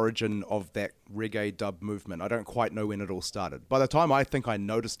know the origin of that reggae dub movement. I don't quite know when it all started. By the time I think I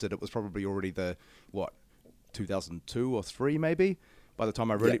noticed it, it was probably already 2002 or 3 maybe. By the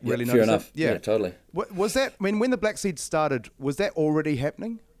time I really noticed fair enough. it. Yeah, totally. Was that when the Black Seeds started? Was that already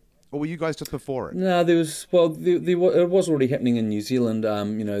happening? Or were you guys just before it? No, there was it was already happening in New Zealand.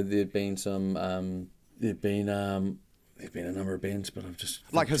 You know, there'd been some there'd been a number of bands, but I'm just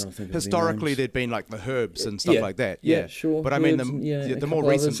like historically there'd been like the Herbs and stuff like that. Yeah, sure. But I mean the more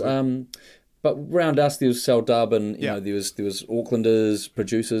recent. But around us there was Cell Dub, and you know there was Aucklanders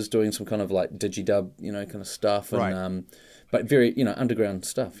producers doing some kind of like digidub, you know, kind of stuff, and but very, you know, underground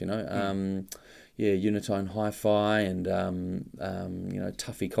stuff, you know. Unitone Hi-Fi and you know,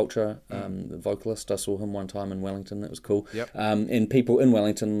 Tuffy Culture, the vocalist. I saw him one time in Wellington. That was cool. Yep. And people in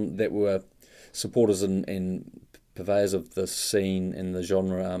Wellington that were supporters and purveyors of the scene and the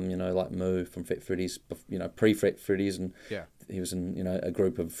genre. You know, like Moo from Fat Freddy's. You know, pre-Fat Freddy's, and he was in, you know, a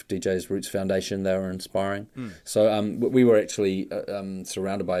group of DJs, Roots Foundation. They were inspiring. So we were actually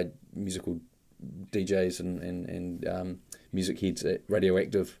surrounded by musical DJs and music heads at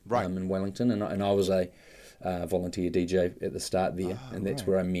Radioactive in Wellington, and I was a volunteer DJ at the start there, and that's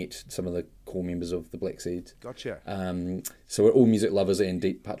where I met some of the core members of the Black Seeds. Gotcha. So we're all music lovers and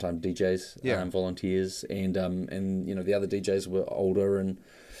part-time DJs, volunteers, and you know, the other DJs were older and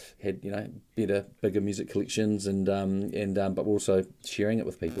had, you know, bigger music collections, and but we're also sharing it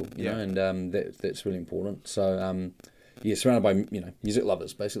with people, you know, and that's really important. So surrounded by, you know, music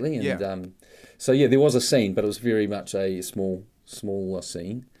lovers basically, and so there was a scene, but it was very much a smaller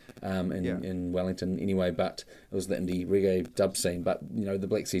scene in Wellington anyway. But it was the indie reggae dub scene. But, you know, the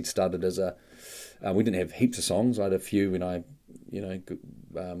Black Seeds started as we didn't have heaps of songs. I had a few when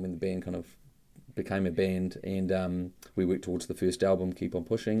when the band kind of became a band, and we worked towards the first album, Keep On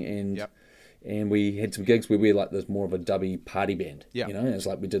Pushing, and we had some gigs where we were like this more of a dubby party band. You know, it's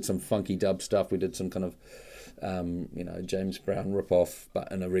like we did some funky dub stuff. We did some kind of you know, James Brown rip-off,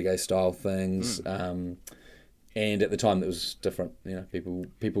 but in a reggae style things. And at the time, that was different. You know,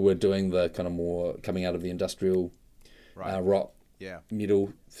 people were doing the kind of more coming out of the industrial rock,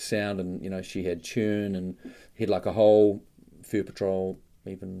 metal sound, and, you know, she had Tune and had like a whole Fur Patrol,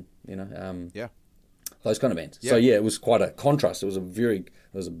 even, you know, those kind of bands. So it was quite a contrast. It was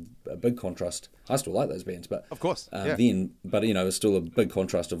a big contrast. I still like those bands, but of course, then, but, you know, it was still a big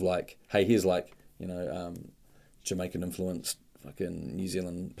contrast of like, hey, here's like, you know, Jamaican influenced fucking New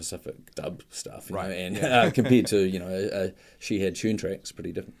Zealand Pacific dub stuff, you know, and compared to, you know, she had Tune tracks,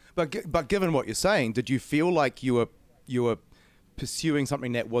 pretty different. But given what you're saying, did you feel like you were pursuing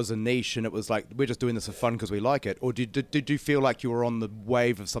something that was a niche and it was like, we're just doing this for fun because we like it? Or did you feel like you were on the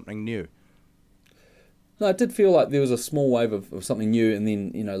wave of something new? No, it did feel like there was a small wave of something new, and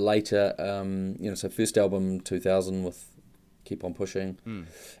then later, so first album 2000 with Keep On Pushing,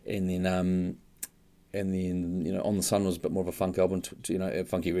 and then On the Sun was a bit more of a funk album, a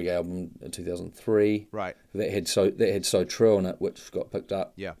funky reggae album in 2003. Right. That had So True on it, which got picked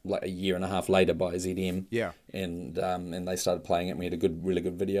up like a year and a half later by ZM. Yeah. And they started playing it, and we had a really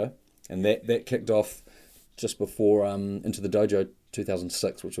good video, and that kicked off just before Into the Dojo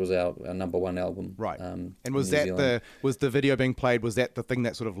 2006, which was our number one album. Right. And was that was the video being played, was that the thing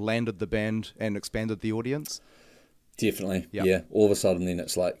that sort of landed the band and expanded the audience? Definitely. Yep. Yeah. All of a sudden then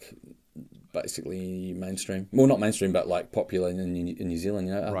it's like basically mainstream. Well, not mainstream, but like popular in New Zealand.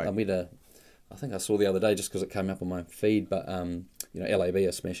 Right. I think I saw the other day just because it came up on my feed, but LAB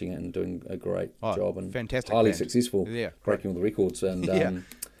are smashing it and doing a great job, and fantastic, highly band. Successful, breaking all the records, and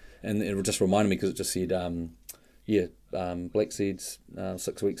and it just reminded me because it just said Black Seeds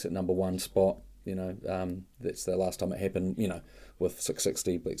 6 weeks at number one spot. That's the last time it happened. With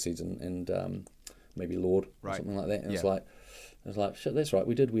 660 Black Seeds and maybe Lord or something like that. And it's like shit. That's right.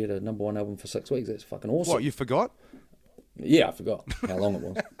 We had a number one album for 6 weeks. That's fucking awesome. What, you forgot? Yeah, I forgot how long it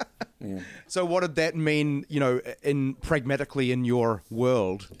was. Yeah. So what did that mean, pragmatically in your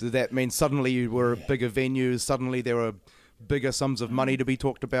world? Did that mean suddenly you were at bigger venues, suddenly there were bigger sums of money to be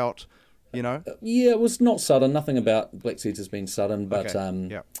talked about, Yeah, it was not sudden. Nothing about Black Seeds has been sudden, but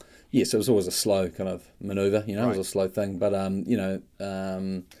yes, it was always a slow kind of manoeuvre, It was a slow thing, but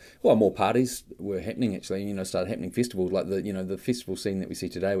more parties were happening actually, started happening, festivals like the festival scene that we see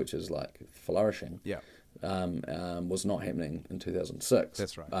today, which is like flourishing. Yeah. Was not happening in 2006.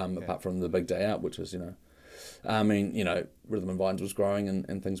 That's right. Apart from the Big Day Out, which was, Rhythm and Vines was growing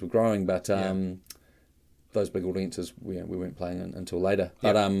and things were growing, but those big audiences we weren't playing until later.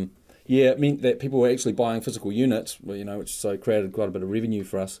 But it meant that people were actually buying physical units, which so created quite a bit of revenue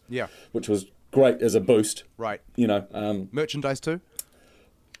for us. Yeah. Which was great as a boost. Right. Merchandise too.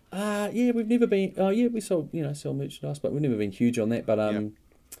 We've never been. We sell merchandise, but we've never been huge on that. But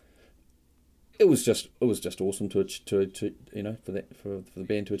It was just awesome to for the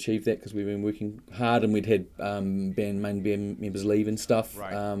band to achieve that, because we've been working hard, and we'd had main band members leave and stuff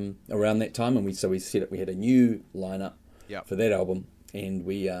around that time, and we said we had a new lineup for that album, and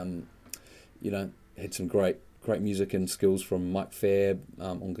we had some great music and skills from Mike Fabb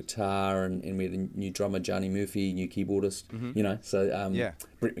on guitar, and we had a new drummer, Johnny Murphy, new keyboardist,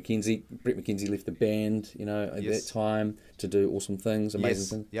 Brett McKenzie left the band, at that time to do awesome things,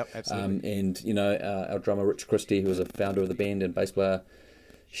 amazing things. Yep, absolutely. And our drummer, Rich Christie, who was a founder of the band, and bass player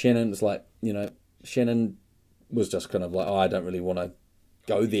Shannon, was like, Shannon was just kind of like, I don't really want to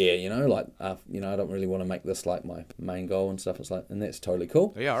go there, I don't really want to make this like my main goal and stuff. It's like, and that's totally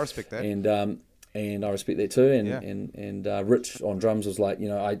cool. Yeah, I respect that. And I respect that too. And Rich on drums was like,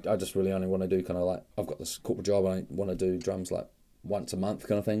 I just really only want to do kind of like, I've got this corporate job, I want to do drums like once a month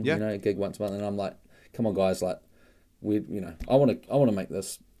kind of thing, a gig once a month. And I'm like, come on guys, like I want to make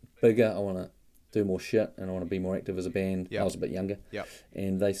this bigger. I want to do more shit, and I want to be more active as a band. I was a bit younger.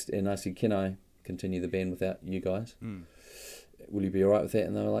 And I said, can I continue the band without you guys? Will you be all right with that?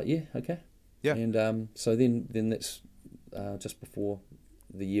 And they were like, yeah, okay. Yeah. And so then that's just before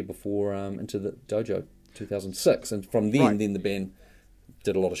the year before Into the Dojo 2006, and from then the band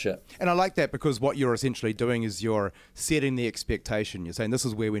did a lot of shit. And I like that, because what you're essentially doing is you're setting the expectation. You're saying this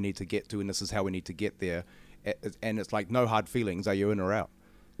is where we need to get to, and this is how we need to get there, and it's like no hard feelings. Are you in or out?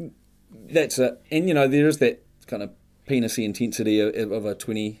 That's it. And there is that kind of penisy intensity of a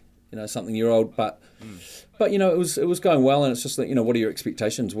 20-something-year-old, but it was going well, and it's just that what are your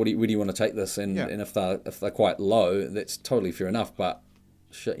expectations? Where do you want to take this? And if they're quite low, that's totally fair enough. But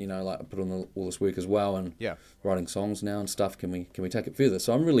shit, like I put on all this work as well, and writing songs now and stuff. Can we take it further?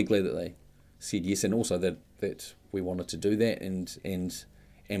 So I'm really glad that they said yes, and also that we wanted to do that, and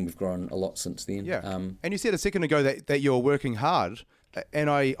we've grown a lot since then. Yeah. And you said a second ago that you're working hard, and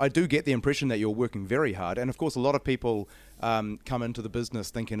I do get the impression that you're working very hard. And of course, a lot of people come into the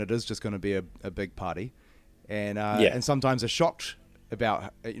business thinking it is just going to be a big party, and sometimes are shocked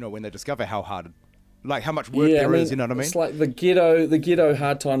about when they discover how hard, like how much work there is. You know what I mean? It's like the ghetto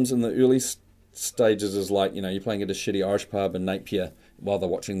hard times in the early stages is like you're playing at a shitty Irish pub in Napier while they're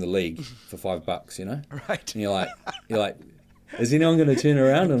watching the league for $5. Right? And you're like. Is anyone going to turn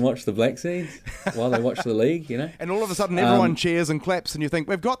around and watch the Black Seeds while they watch the league, And all of a sudden everyone cheers and claps, and you think,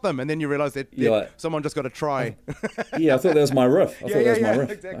 we've got them, and then you realise that someone just got to try. I thought that was my riff.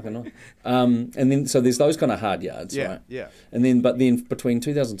 Exactly. And then, so there's those kind of hard yards, right? Yeah. And then, but between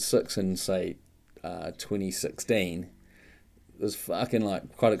 2006 and, say, 2016, there's fucking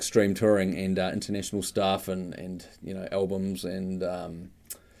like quite extreme touring and international stuff and you know, albums and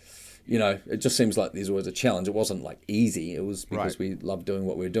you know, it just seems like there's always a challenge. It wasn't like easy. It was because we loved doing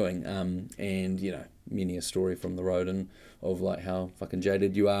what we were doing. And you know, many a story from the road and of like how fucking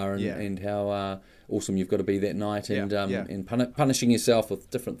jaded you are and how awesome you've got to be that night and punishing yourself with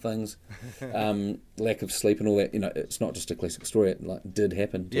different things, lack of sleep and all that. You know, it's not just a classic story. It like did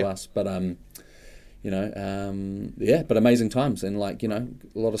happen to us, but you know, but amazing times and like, you know,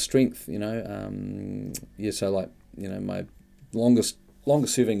 a lot of strength. You know, so like, you know, my longest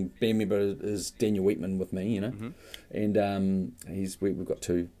serving band member is Daniel Wheatman with me, you know, and we've got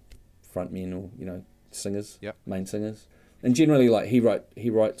two frontmen or, you know, singers, main singers, and generally like he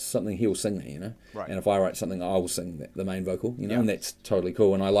writes something, he'll sing that, you know, and if I write something, I will sing the main vocal, you know, and that's totally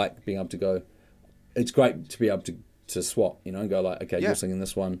cool, and I like being able to go. It's great to be able to swap, you know, and go like, okay, you're singing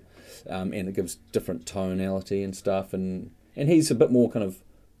this one, and it gives different tonality and stuff, and he's a bit more kind of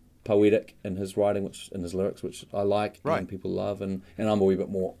poetic in his writing, in his lyrics, which I like and people love, and I'm a wee bit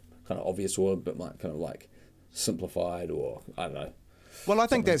more kind of obvious or a bit like kind of like simplified, or I don't know. Well, I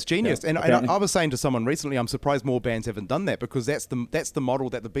think that's genius, and I was saying to someone recently, I'm surprised more bands haven't done that, because that's the model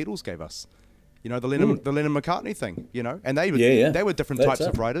that the Beatles gave us. You know, the Lennon McCartney thing. You know, and they were different types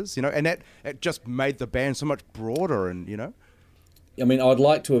of writers. You know, and it just made the band so much broader, and you know. I mean, I'd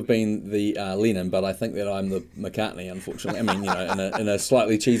like to have been the Lennon, but I think that I'm the McCartney, unfortunately. I mean, you know, in a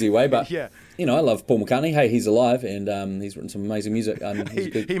slightly cheesy way, but you know, I love Paul McCartney. Hey, he's alive, and he's written some amazing music. He's a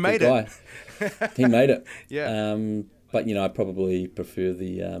good, he made good guy. He made it. Yeah. But you know, I probably prefer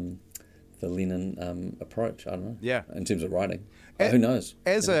the Lennon approach. I don't know. Yeah. In terms of writing, who knows?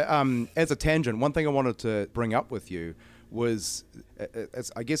 As a tangent, one thing I wanted to bring up with you was,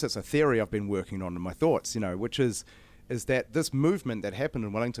 I guess it's a theory I've been working on in my thoughts. You know, which is that this movement that happened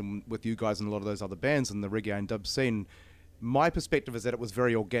in Wellington with you guys and a lot of those other bands in the reggae and dub scene, my perspective is that it was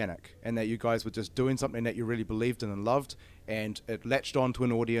very organic, and that you guys were just doing something that you really believed in and loved, and it latched onto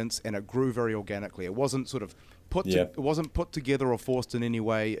an audience and it grew very organically. It wasn't sort of it wasn't put together or forced in any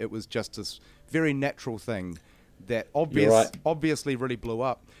way. It was just this very natural thing that obviously really blew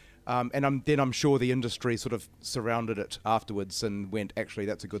up. And I'm sure the industry sort of surrounded it afterwards and went, actually,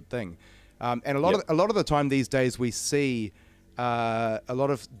 that's a good thing. And a lot of the time these days we see a lot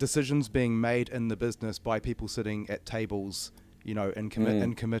of decisions being made in the business by people sitting at tables, you know, in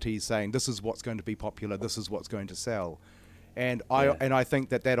committees saying, this is what's going to be popular, this is what's going to sell. And I think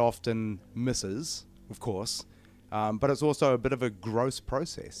that often misses, of course, but it's also a bit of a gross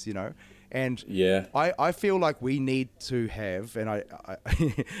process, you know. And I feel like we need to have, and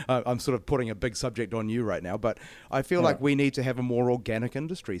I'm sort of putting a big subject on you right now, but I feel like we need to have a more organic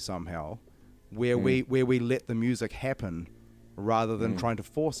industry somehow, where we let the music happen rather than trying to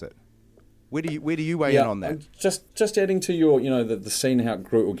force it. Where do you weigh in on that? Just adding to your, you know, the scene, how it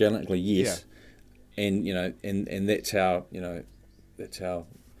grew organically, yes, and you know, and that's how, you know, that's how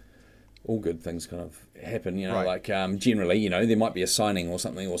all good things kind of happen, you know, like generally, you know, there might be a signing or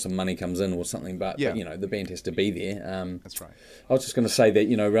something, or some money comes in or something, but you know, the band has to be there. That's right. I was just going to say that,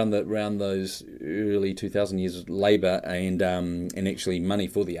 you know, around those early 2000 years, labour and actually money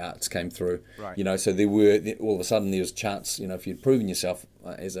for the arts came through. Right. You know, so all of a sudden there was a chance, you know, if you'd proven yourself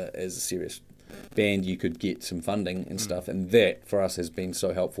as a serious band, you could get some funding and stuff, and that for us has been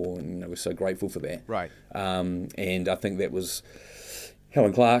so helpful, and you know, we're so grateful for that. Right. And I think that was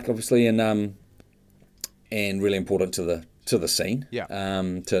Helen Clark, obviously, and really important to the scene,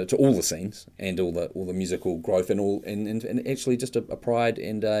 to all the scenes and all the musical growth and actually just a pride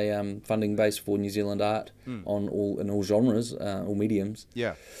and a funding base for New Zealand art in all genres, all mediums.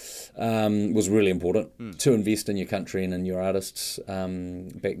 Yeah, was really important to invest in your country and in your artists.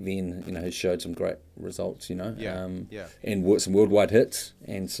 Back then, you know, has showed some great results. You know, and some worldwide hits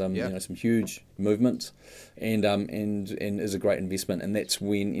and some you know, some huge movements, and is a great investment. And that's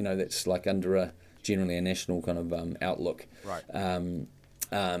when, you know, that's like under generally a national kind of outlook. Right.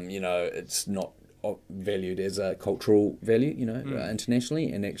 You know, it's not valued as a cultural value, you know,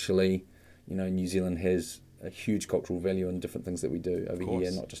 internationally, and actually, you know, New Zealand has a huge cultural value in different things that we do over here,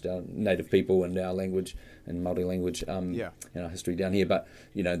 not just our native people and our language and Māori language, and our history down here, but,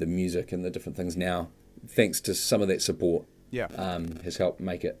 you know, the music and the different things now, thanks to some of that support, has helped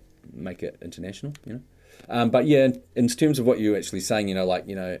make it international, you know. But yeah, in terms of what you're actually saying, you know, like,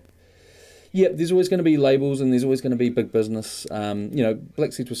 you know, there's always going to be labels and there's always going to be big business. You know,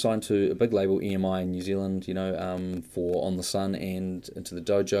 Black Seeds was signed to a big label, EMI in New Zealand, you know, for On the Sun and Into the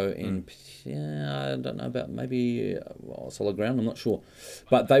Dojo, and I don't know about maybe Solid Ground, I'm not sure.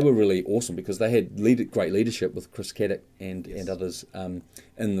 But they were really awesome because they had great leadership with Chris Caddick and others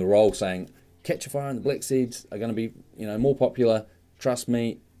in the role, saying, Catch a Fire and the Black Seeds are going to be, more popular. Trust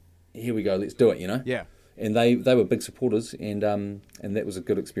me. Here we go. Let's do it. Yeah. And they were big supporters, and that was a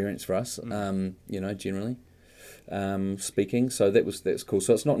good experience for us. Generally speaking. So that's cool.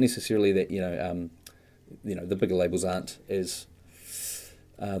 So it's not necessarily that the bigger labels aren't as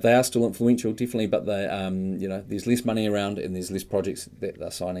they are still influential, definitely, but they there's less money around and there's less projects that they're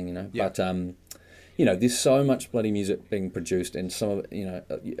signing. Yeah. But there's so much bloody music being produced, and some of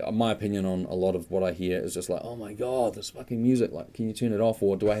it, my opinion on a lot of what I hear is just like, oh my god, this fucking music, like, can you turn it off,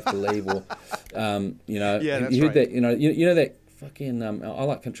 or do I have to leave, or Yeah, that's you heard right. that, you know that fucking I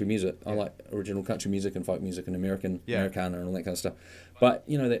like country music. I like original country music and folk music and Americana and all that kind of stuff. But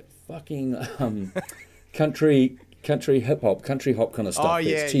that fucking country hip hop, country hop kind of stuff. Oh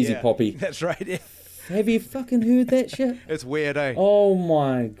yeah, that's cheesy poppy. That's right. Yeah. Have you fucking heard that shit? It's weird, eh? Oh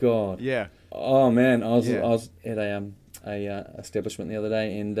my god. Yeah. Oh man, I was Yeah. at a establishment the other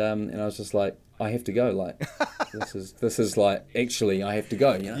day, and I was just like, I have to go. Like, this is like, actually, I have to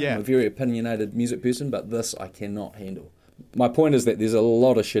go. Yeah. I'm a very opinionated music person, but this I cannot handle. My point is that there's a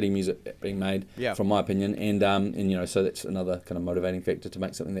lot of shitty music being made, from my opinion, and so that's another kind of motivating factor to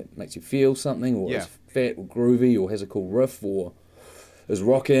make something that makes you feel something, or is fat or groovy, or has a cool riff, or is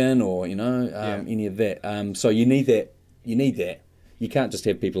rocking, or any of that. So you need that. You can't just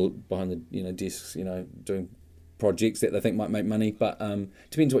have people behind the desks, doing projects that they think might make money. But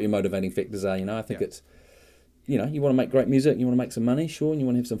depends what your motivating factors are. I think it's, you want to make great music, you want to make some money, sure, and you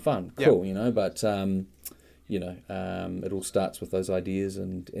want to have some fun, cool. But it all starts with those ideas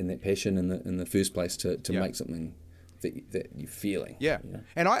and that passion in the first place to make something that you're feeling. Yeah.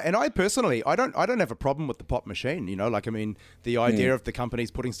 And I personally, I don't have a problem with the pop machine, the idea of the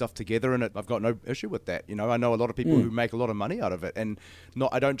companies putting stuff together in it, I've got no issue with that. I know a lot of people who make a lot of money out of it, and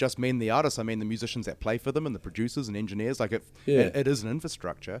I don't just mean the artists, I mean the musicians that play for them and the producers and engineers. Like it is an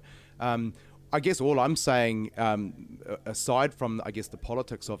infrastructure. I guess all I'm saying, aside from, I guess, the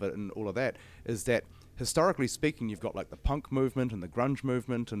politics of it and all of that, is that historically speaking, you've got like the punk movement and the grunge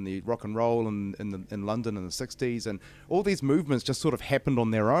movement and the rock and roll in London in the 60s, and all these movements just sort of happened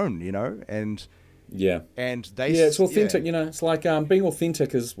on their own, and they it's authentic. It's like being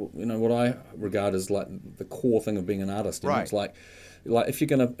authentic is what I regard as like the core thing of being an artist. Right. It's like if you're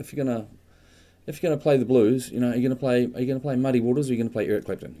gonna play the blues, are you gonna play Muddy Waters, or are you gonna play Eric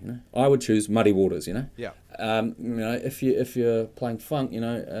Clapton? I would choose Muddy Waters. Yeah. If you're playing funk,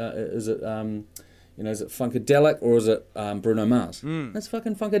 is it is it Funkadelic, or is it Bruno Mars? That's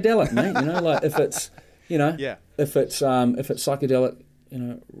fucking Funkadelic, mate. Like if it's if it's psychedelic,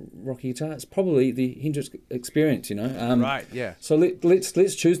 rocky guitar, it's probably the Hendrix Experience. Right. Yeah. So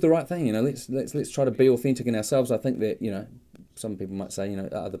let's choose the right thing. Let's try to be authentic in ourselves. I think that some people might say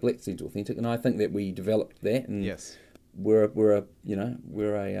are the Black Seeds authentic, and I think that we developed that. And yes. We're a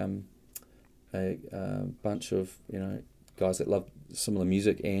bunch of guys that love similar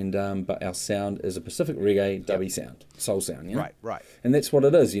music, and but our sound is a Pacific reggae dubby sound, soul sound, Right. And that's what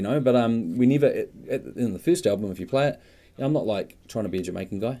it is, But we never in the first album, if you play it, I'm not like trying to be a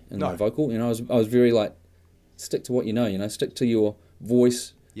Jamaican guy in my vocal. I was very like, stick to what stick to your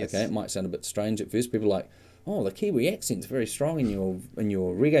voice. Yes. Okay, it might sound a bit strange at first. People are like, oh, the Kiwi accent's very strong in your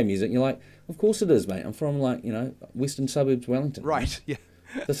reggae music. And you're like, of course it is, mate. I'm from western suburbs, Wellington. Right. Yeah.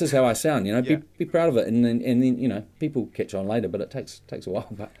 This is how I sound, Be proud of it, and then people catch on later, but it takes a while.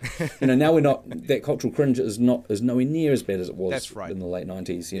 But now we're not, that cultural cringe is nowhere near as bad as it was. That's right. In the late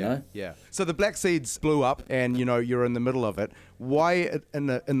 90s. You know. Yeah. So the Black Seeds blew up, and you're in the middle of it. Why, in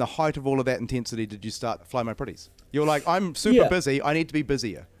the height of all of that intensity, did you start Fly My Pretties? You're like, I'm super busy. I need to be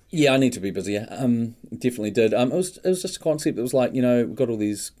busier. Yeah, I need to be busier. Definitely did. It was just a concept. It was like, we've got all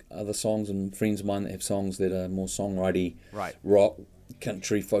these other songs, and friends of mine that have songs that are more songwriting, right, rock,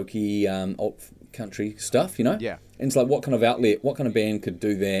 country, folky, alt country stuff, Yeah. And it's like, what kind of outlet, what kind of band could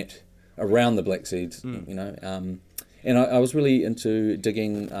do that around the Black Seeds, And I was really into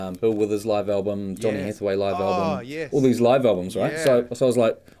digging Bill Withers' live album, Johnny Hathaway live album, all these live albums, right? Yeah. So I was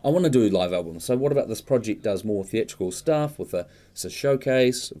like, I want to do live albums. So what about this project does more theatrical stuff with it's a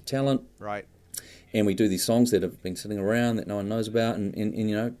showcase of talent. Right. And we do these songs that have been sitting around that no one knows about,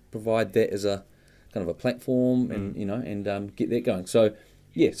 and provide that as a kind of a platform, and get that going. So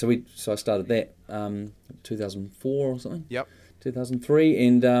I started that 2004 or something. Yep. 2003,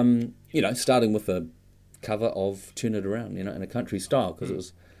 and starting with a cover of Turn It Around, in a country style, because it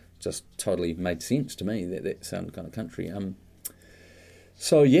was just totally made sense to me that sounded kind of country.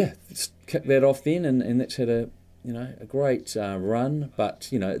 So kicked that off then, and that's had a great run. But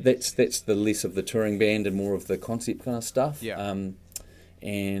that's the less of the touring band and more of the concept kind of stuff. Yeah.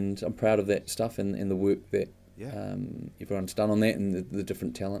 And I'm proud of that stuff and the work that everyone's done on that, and the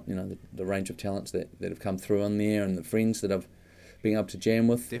different talent, the range of talents that have come through on there, and the friends that I've been able to jam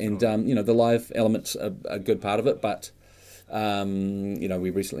with. Definitely. And the live elements are a good part of it, but we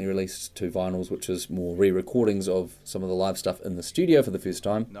recently released 2 vinyls, which is more re-recordings of some of the live stuff in the studio for the first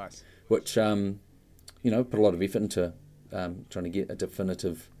time. Nice. Which put a lot of effort into trying to get a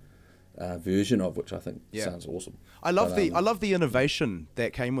definitive version of, which I think sounds awesome. I love the innovation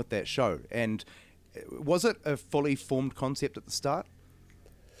that came with that show. And was it a fully formed concept at the start,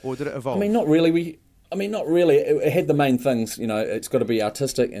 or did it evolve? I mean, not really. It had the main things. It's got to be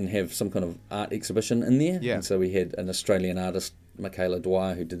artistic and have some kind of art exhibition in there. Yeah. And so we had an Australian artist, Michaela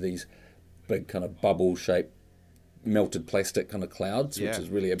Dwyer, who did these big kind of bubble-shaped melted plastic kind of clouds, which is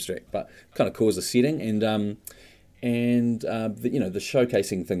really abstract, but kind of cool as a setting. And the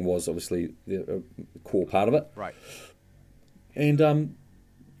showcasing thing was obviously the core part of it. Right. And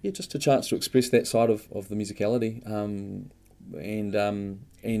just a chance to express that side of the musicality,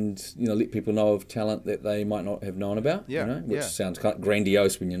 and let people know of talent that they might not have known about. Which sounds kind of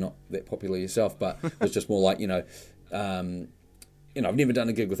grandiose when you're not that popular yourself, but it's just more like I've never done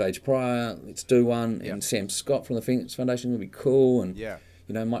a gig with Age Prior, let's do one. And Sam Scott from the Phoenix Foundation would be cool. And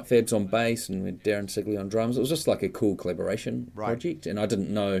Mike Fab's on bass and with Darren Sigley on drums. It was just like a cool collaboration project, and I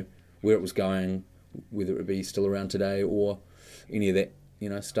didn't know where it was going, whether it would be still around today or any of that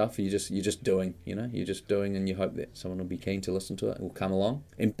stuff. You're just doing, and you hope that someone will be keen to listen to it and will come along.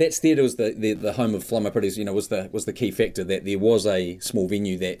 And That's Theatre was the home of Fly My Pretties, was the key factor, that there was a small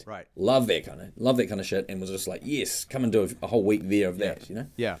venue that loved that kind of shit and was just like, yes, come and do a whole week there of that,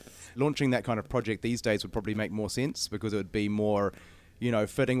 Yeah. Launching that kind of project these days would probably make more sense, because it would be more,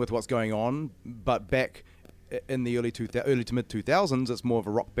 fitting with what's going on. But back in the early to mid 2000s, it's more of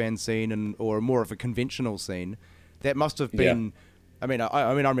a rock band scene or more of a conventional scene. That must have been... Yeah. I mean,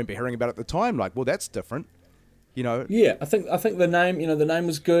 I remember hearing about it at the time, like, well, that's different, Yeah, I think the name, the name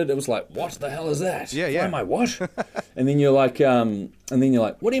was good. It was like, what the hell is that? Yeah. Why am I what? And then you're like,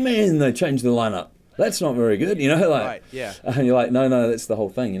 what do you mean they changed the lineup? That's not very good, Right, yeah. And you're like, no, that's the whole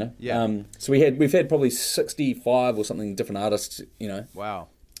thing, Yeah. So we've had probably 65 or something different artists, Wow.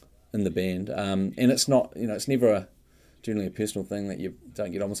 in the band, and it's not, it's never generally a personal thing that you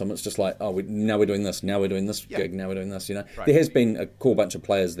don't get on with someone. It's just like, now we're doing this, now we're doing this gig, now we're doing this, Right. There has been a cool bunch of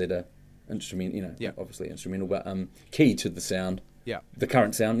players that are instrumental, obviously instrumental, but key to the sound, the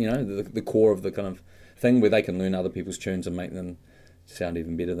current sound, the core of the kind of thing, where they can learn other people's tunes and make them sound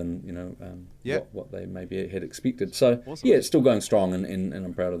even better than what they maybe had expected. So awesome. It's still going strong, and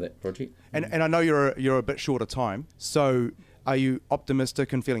I'm proud of that project. And I know you're a bit short of time, so are you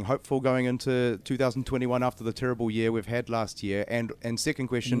optimistic and feeling hopeful going into 2021 after the terrible year we've had last year? And second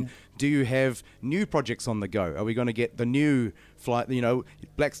question, do you have new projects on the go? Are we going to get the new Black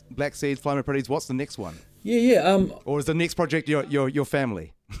Seeds, Fly My Pretties? What's the next one? Yeah. Or is the next project your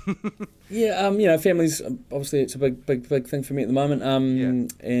family? Families, obviously it's a big thing for me at the moment.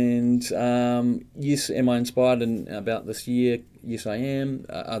 And yes, am I inspired about this year? Yes, I am.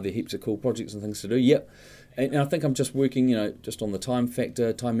 Are there heaps of cool projects and things to do? Yep. And I think I'm just working, just on the time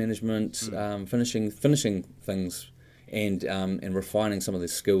factor, time management, finishing things, and refining some of the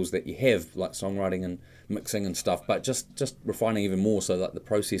skills that you have, like songwriting and mixing and stuff. But just refining even more, so that the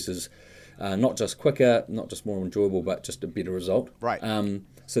process is not just quicker, not just more enjoyable, but just a better result. Right.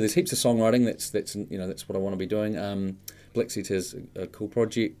 So there's heaps of songwriting. That's what I want to be doing. Black Seeds has a cool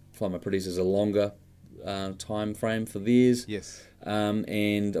project. Fly My Pretties is a longer time frame for theirs. Yes.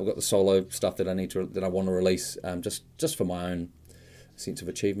 And I've got the solo stuff that I want to release, just for my own sense of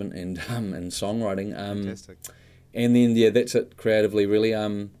achievement and songwriting. Fantastic. And then that's it creatively, really.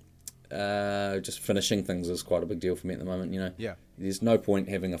 Just finishing things is quite a big deal for me at the moment. Yeah. There's no point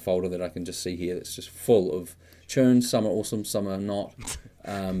having a folder that I can just see here that's just full of tunes. Some are awesome, some are not.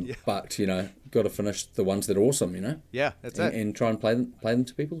 But got to finish the ones that are awesome. Yeah, that's it. And try and play them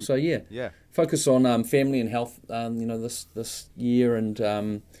to people. So yeah. Focus on family and health. This year, and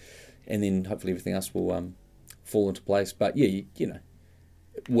then hopefully everything else will fall into place. But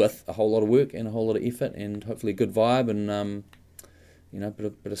with a whole lot of work and a whole lot of effort, and hopefully a good vibe, and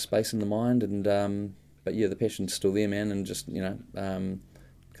bit of space in the mind, and but the passion's still there, man, and just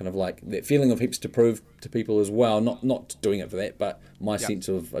kind of like that feeling of heaps to prove to people as well. Not doing it for that, but my sense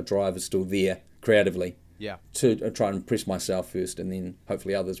of a drive is still there creatively. Yeah. To try and impress myself first, and then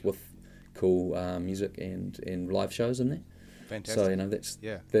hopefully others with cool music and live shows in there. Fantastic.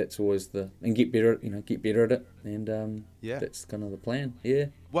 So that's always and get better at it, and that's kind of the plan. Yeah.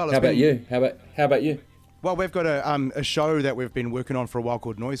 Well, how about you? How about you? Well, we've got a show that we've been working on for a while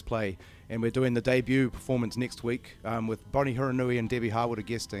called Noise Play, and we're doing the debut performance next week with Bonnie Hiranui and Debbie Harwood are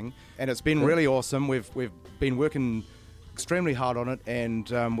guesting, and it's been really awesome. We've been working extremely hard on it,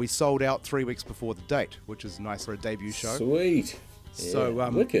 and we sold out 3 weeks before the date, which is nice for a debut show. Sweet. So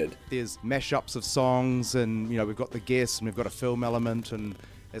wicked. There's mashups of songs, and we've got the guests, and we've got a film element, and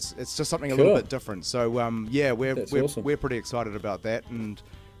it's just something a little bit different. So we're awesome. We're pretty excited about that, and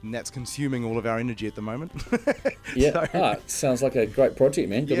that's consuming all of our energy at the moment. Yeah, sounds like a great project,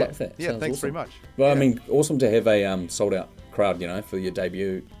 man. Good luck with that. Yeah, sounds thanks awesome. very much. Well, yeah. I mean, awesome to have a sold out crowd, for your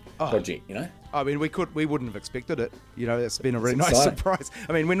debut project, I mean, we wouldn't have expected it. It's been a really nice exciting. surprise.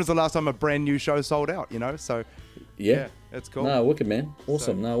 I mean, when was the last time a brand new show sold out? So yeah, it's cool. No, wicked, man.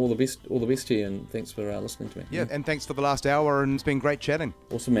 Awesome. All the best to you, and thanks for listening to me. Yeah, and thanks for the last hour, and it's been great chatting.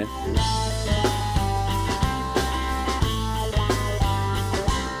 Awesome, man.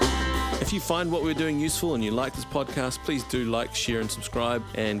 If you find what we're doing useful and you like this podcast, please do like, share and subscribe,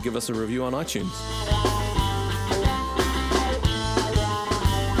 and give us a review on iTunes.